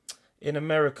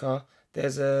America.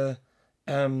 There's a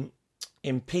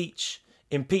impeach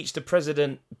the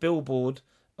president billboard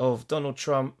of Donald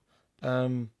Trump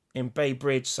in Bay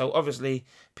Bridge. So obviously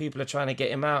people are trying to get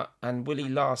him out. And will he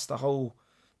last the whole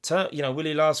term? Will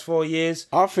he last 4 years?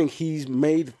 I think he's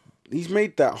made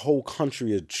that whole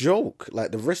country a joke.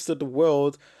 Like, the rest of the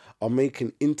world are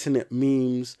making internet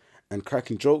memes and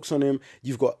cracking jokes on him.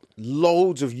 You've got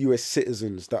loads of US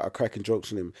citizens that are cracking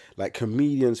jokes on him, like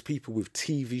comedians, people with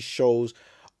TV shows,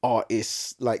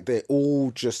 artists. Like, they're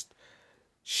all just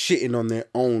shitting on their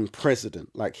own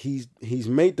president. Like, he's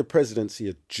made the presidency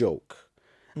a joke.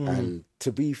 And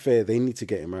to be fair, they need to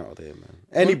get him out of there, man.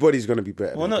 Anybody's going to be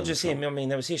better. Well, not just him. I mean,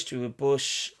 there was history with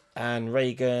Bush and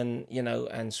Reagan,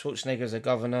 and Schwarzenegger as a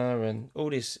governor, and all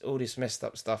this messed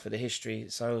up stuff of the history.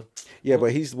 So yeah,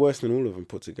 but he's worse than all of them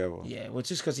put together. Yeah, well,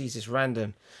 just because he's just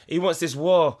random. He wants this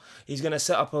war. He's going to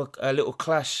set up a little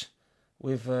clash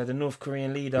with the North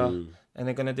Korean leader, and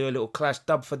they're going to do a little clash,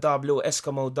 dub for dub, little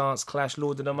Eskimo dance clash,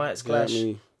 Lord of the Mites clash.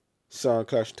 Sound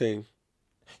clash team.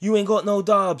 You ain't got no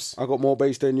dubs. I got more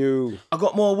bass than you. I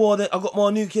got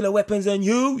more nuclear weapons than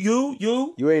you.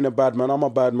 You ain't a bad man. I'm a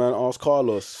bad man. Ask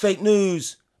Carlos. Fake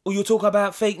news. Oh, you talk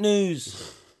about fake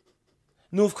news.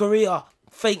 North Korea,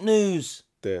 fake news.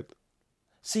 Dead.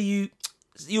 See,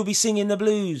 you'll be singing the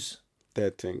blues.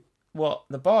 Dead thing. What,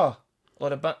 the bar?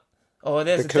 Or the Oh,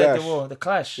 there's the Dead the War. The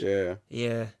Clash. Yeah.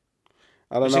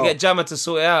 I don't know. We should get Jammer to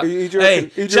sort it out. Who do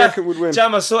you reckon would win?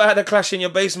 Jammer, sort out the clash in your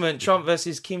basement. Trump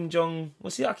versus Kim Jong.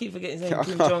 What's he? I keep forgetting his name.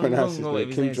 Kim Jong Un or whatever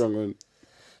his name is. Kim Jong Un.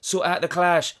 Sort out the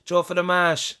clash. Draw for the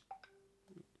mash.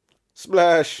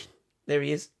 Splash. There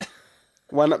he is.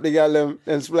 One up the gallon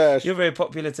and splash. You're very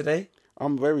popular today.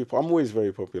 I'm always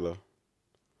very popular.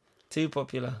 Too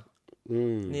popular.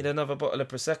 Need another bottle of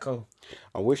Prosecco.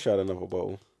 I wish I had another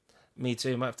bottle. Me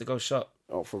too. Might have to go shop.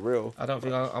 Oh, for real? I don't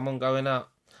think I'm on going out.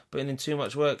 Putting in too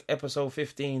much work. Episode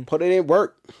 15. Put it in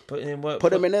work. Putting in work.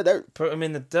 Put them in the dirt. Put them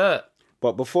in the dirt.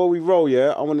 But before we roll,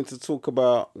 I wanted to talk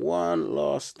about one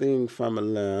last thing,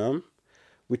 family,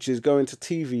 which is going to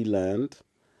TV land.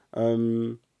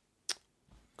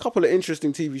 Couple of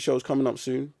interesting TV shows coming up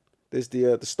soon. There's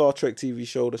the Star Trek TV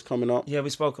show that's coming up. Yeah, we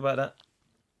spoke about that.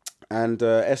 And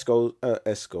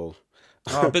Esco.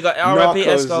 Oh, big up R.I.P.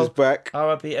 Narcos is Esco. back.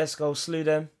 R.I.P. Esco. Slew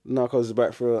them. Narcos is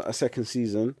back for a second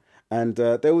season. And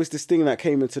there was this thing that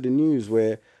came into the news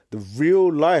where the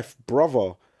real life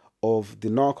brother of the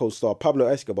Narcos star, Pablo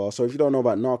Escobar. So if you don't know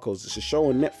about Narcos, it's a show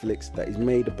on Netflix that is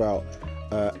made about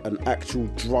an actual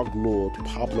drug lord,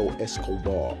 Pablo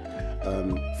Escobar,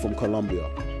 from Colombia.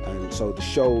 And so the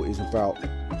show is about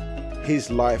his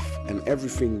life and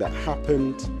everything that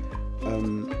happened.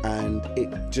 And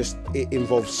it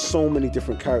involves so many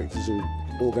different characters and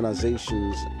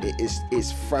organizations.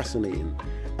 It's fascinating,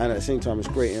 and at the same time it's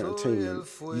great entertainment.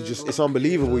 It's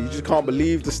unbelievable. You just can't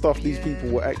believe the stuff these people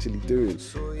were actually doing,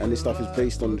 and this stuff is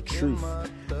based on the truth.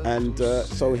 And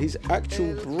so his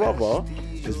actual brother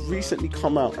has recently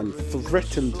come out and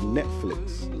threatened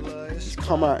Netflix. He's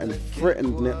come out and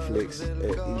threatened Netflix.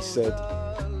 He said,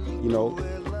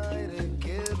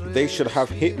 they should have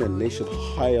hitmen. They should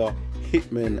hire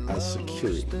hitmen as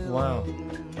security. Wow.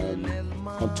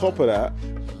 On top of that,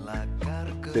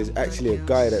 there's actually a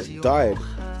guy that's died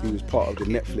who was part of the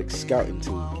Netflix scouting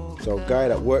team. So a guy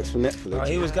that works for Netflix. Oh,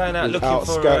 he was going out looking for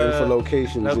scouting for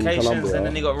locations in Colombia, and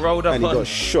then he got rolled up and he got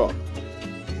shot.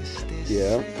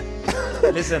 Yeah.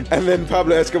 Listen. And then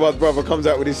Pablo Escobar's brother comes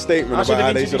out with his statement about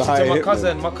how they should hire my hitmen.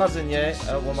 cousin, yeah.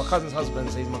 My cousin's husband,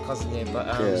 so he's my cousin, yeah.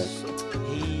 But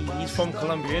he's from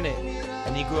Colombia, innit?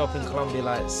 And he grew up in Colombia,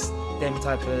 like them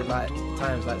type of like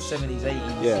times, like 70s,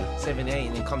 80s, 78,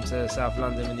 and then come to South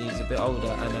London when he's a bit older.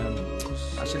 And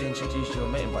I should introduce you a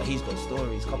mate, but he's got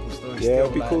stories, couple stories. Yeah,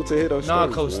 it'd be cool to hear those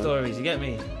narco stories. You get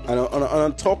me? And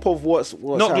on top of what's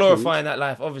not glorifying that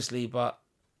life, obviously, but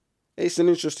he's an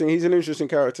interesting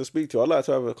character to speak to. I'd like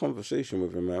to have a conversation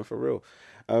with him, man, for real.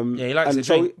 He likes to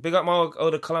drink. Big up my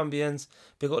older Colombians.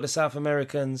 Big up the South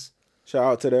Americans. Shout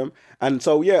out to them. And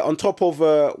so, on top of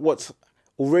what's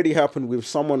already happened with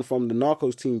someone from the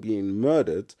Narcos team being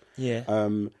murdered,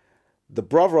 the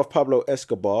brother of Pablo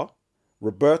Escobar,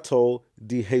 Roberto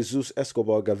de Jesus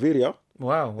Escobar Gaviria, a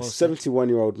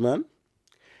 71-year-old man,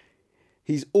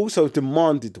 he's also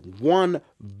demanded $1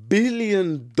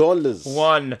 billion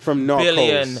from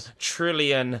Narcos.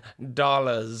 $1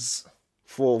 billion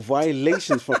for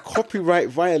violations, for copyright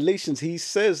violations. He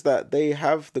says that they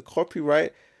have the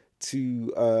copyright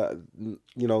to,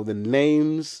 the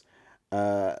names,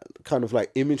 kind of like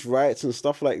image rights and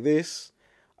stuff like this,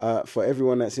 for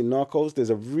everyone that's in Narcos. There's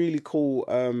a really cool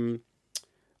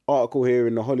article here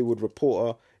in the Hollywood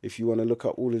Reporter if you want to look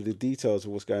up all of the details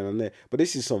of what's going on there. But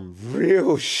this is some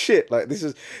real shit. Like this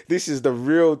is the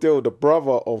real deal. The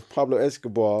brother of Pablo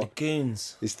Escobar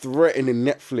is threatening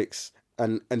Netflix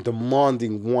and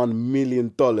demanding $1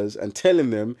 million and telling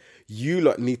them, you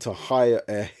lot need to hire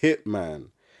a hitman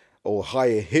or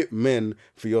hire hitmen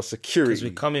for your security,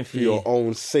 we're coming for your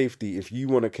own safety if you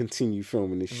want to continue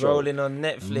filming this show. Rolling on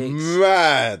Netflix.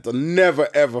 Mad. I never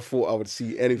ever thought I would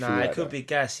see anything like that. Nah, it could be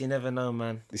gas. You never know,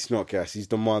 man. It's not gas. He's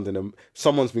demanding them.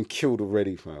 Someone's been killed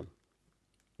already, fam.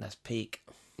 That's peak.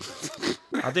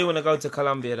 I do want to go to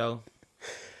Colombia, though.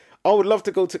 I would love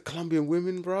to go to Colombian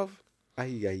women, bruv.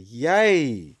 Ay, ay,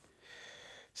 ay.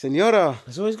 Senora.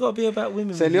 It's always got to be about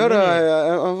women.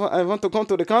 Senora, I want to come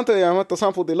to the country. I want to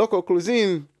sample the local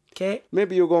cuisine. Okay.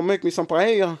 Maybe you're going to make me some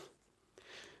paella.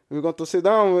 We're going to sit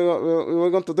down. We're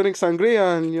going to drink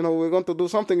sangria. And, we're going to do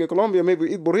something in Colombia.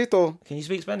 Maybe eat burrito. Can you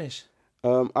speak Spanish?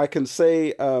 I can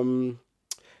say,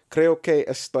 creo que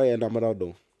estoy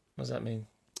enamorado. What does that mean?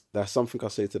 That's something I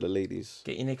say to the ladies.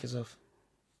 Get your knickers off.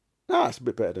 Nah, it's a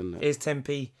bit better than that. Here's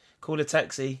 10p. Call a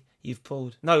taxi. You've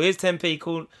pulled. No, here's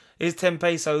 10p. Here's 10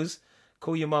 pesos.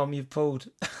 Call your mum. You've pulled.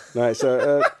 Right,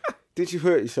 so did you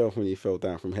hurt yourself when you fell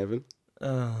down from heaven?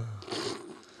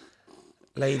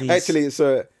 Ladies. Actually, it's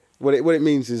what it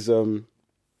means is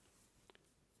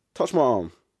touch my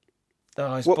arm.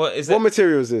 Oh, what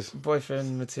material is this?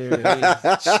 Boyfriend material.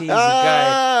 Cheesy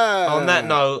guy.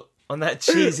 On that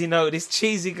cheesy note, this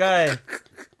cheesy guy.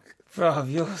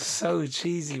 Bruv, you're so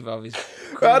cheesy, bruv.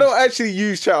 I don't actually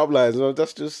use chat-up lines.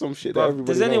 That's just some shit that everybody knows.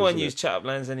 Does anyone use chat-up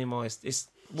lines anymore? It's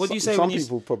what do you say? Some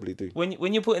people probably do.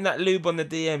 When you're putting that lube on the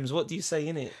DMs, what do you say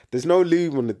in it? There's no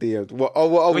lube on the DMs.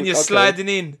 When you're sliding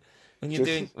in, I'm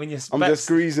just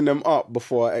greasing them up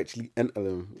before I actually enter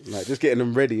them. Like just getting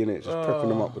them ready, innit? Just prepping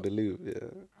them up with the lube. Yeah.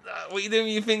 What are you doing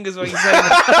with your fingers while you're saying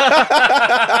that?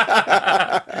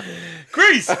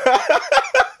 Grease.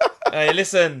 Hey,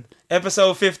 listen.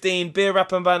 Episode 15, Beer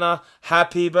Rap and Banner.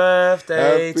 Happy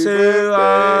birthday to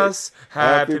us.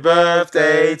 Happy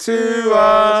birthday to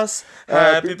us.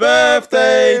 Happy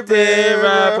birthday, Beer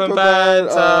Rap and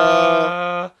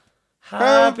Banter.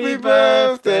 Happy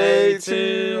birthday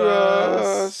to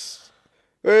us.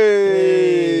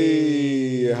 Hey.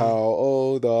 How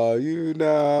old are you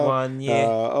now? 1 year.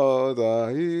 How old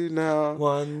are you now?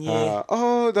 1 year. How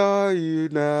old are you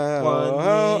now? 1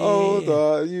 How old year.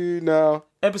 are you now?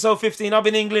 Episode 15. I've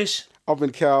been English. I've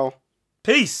been Cal.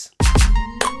 Peace.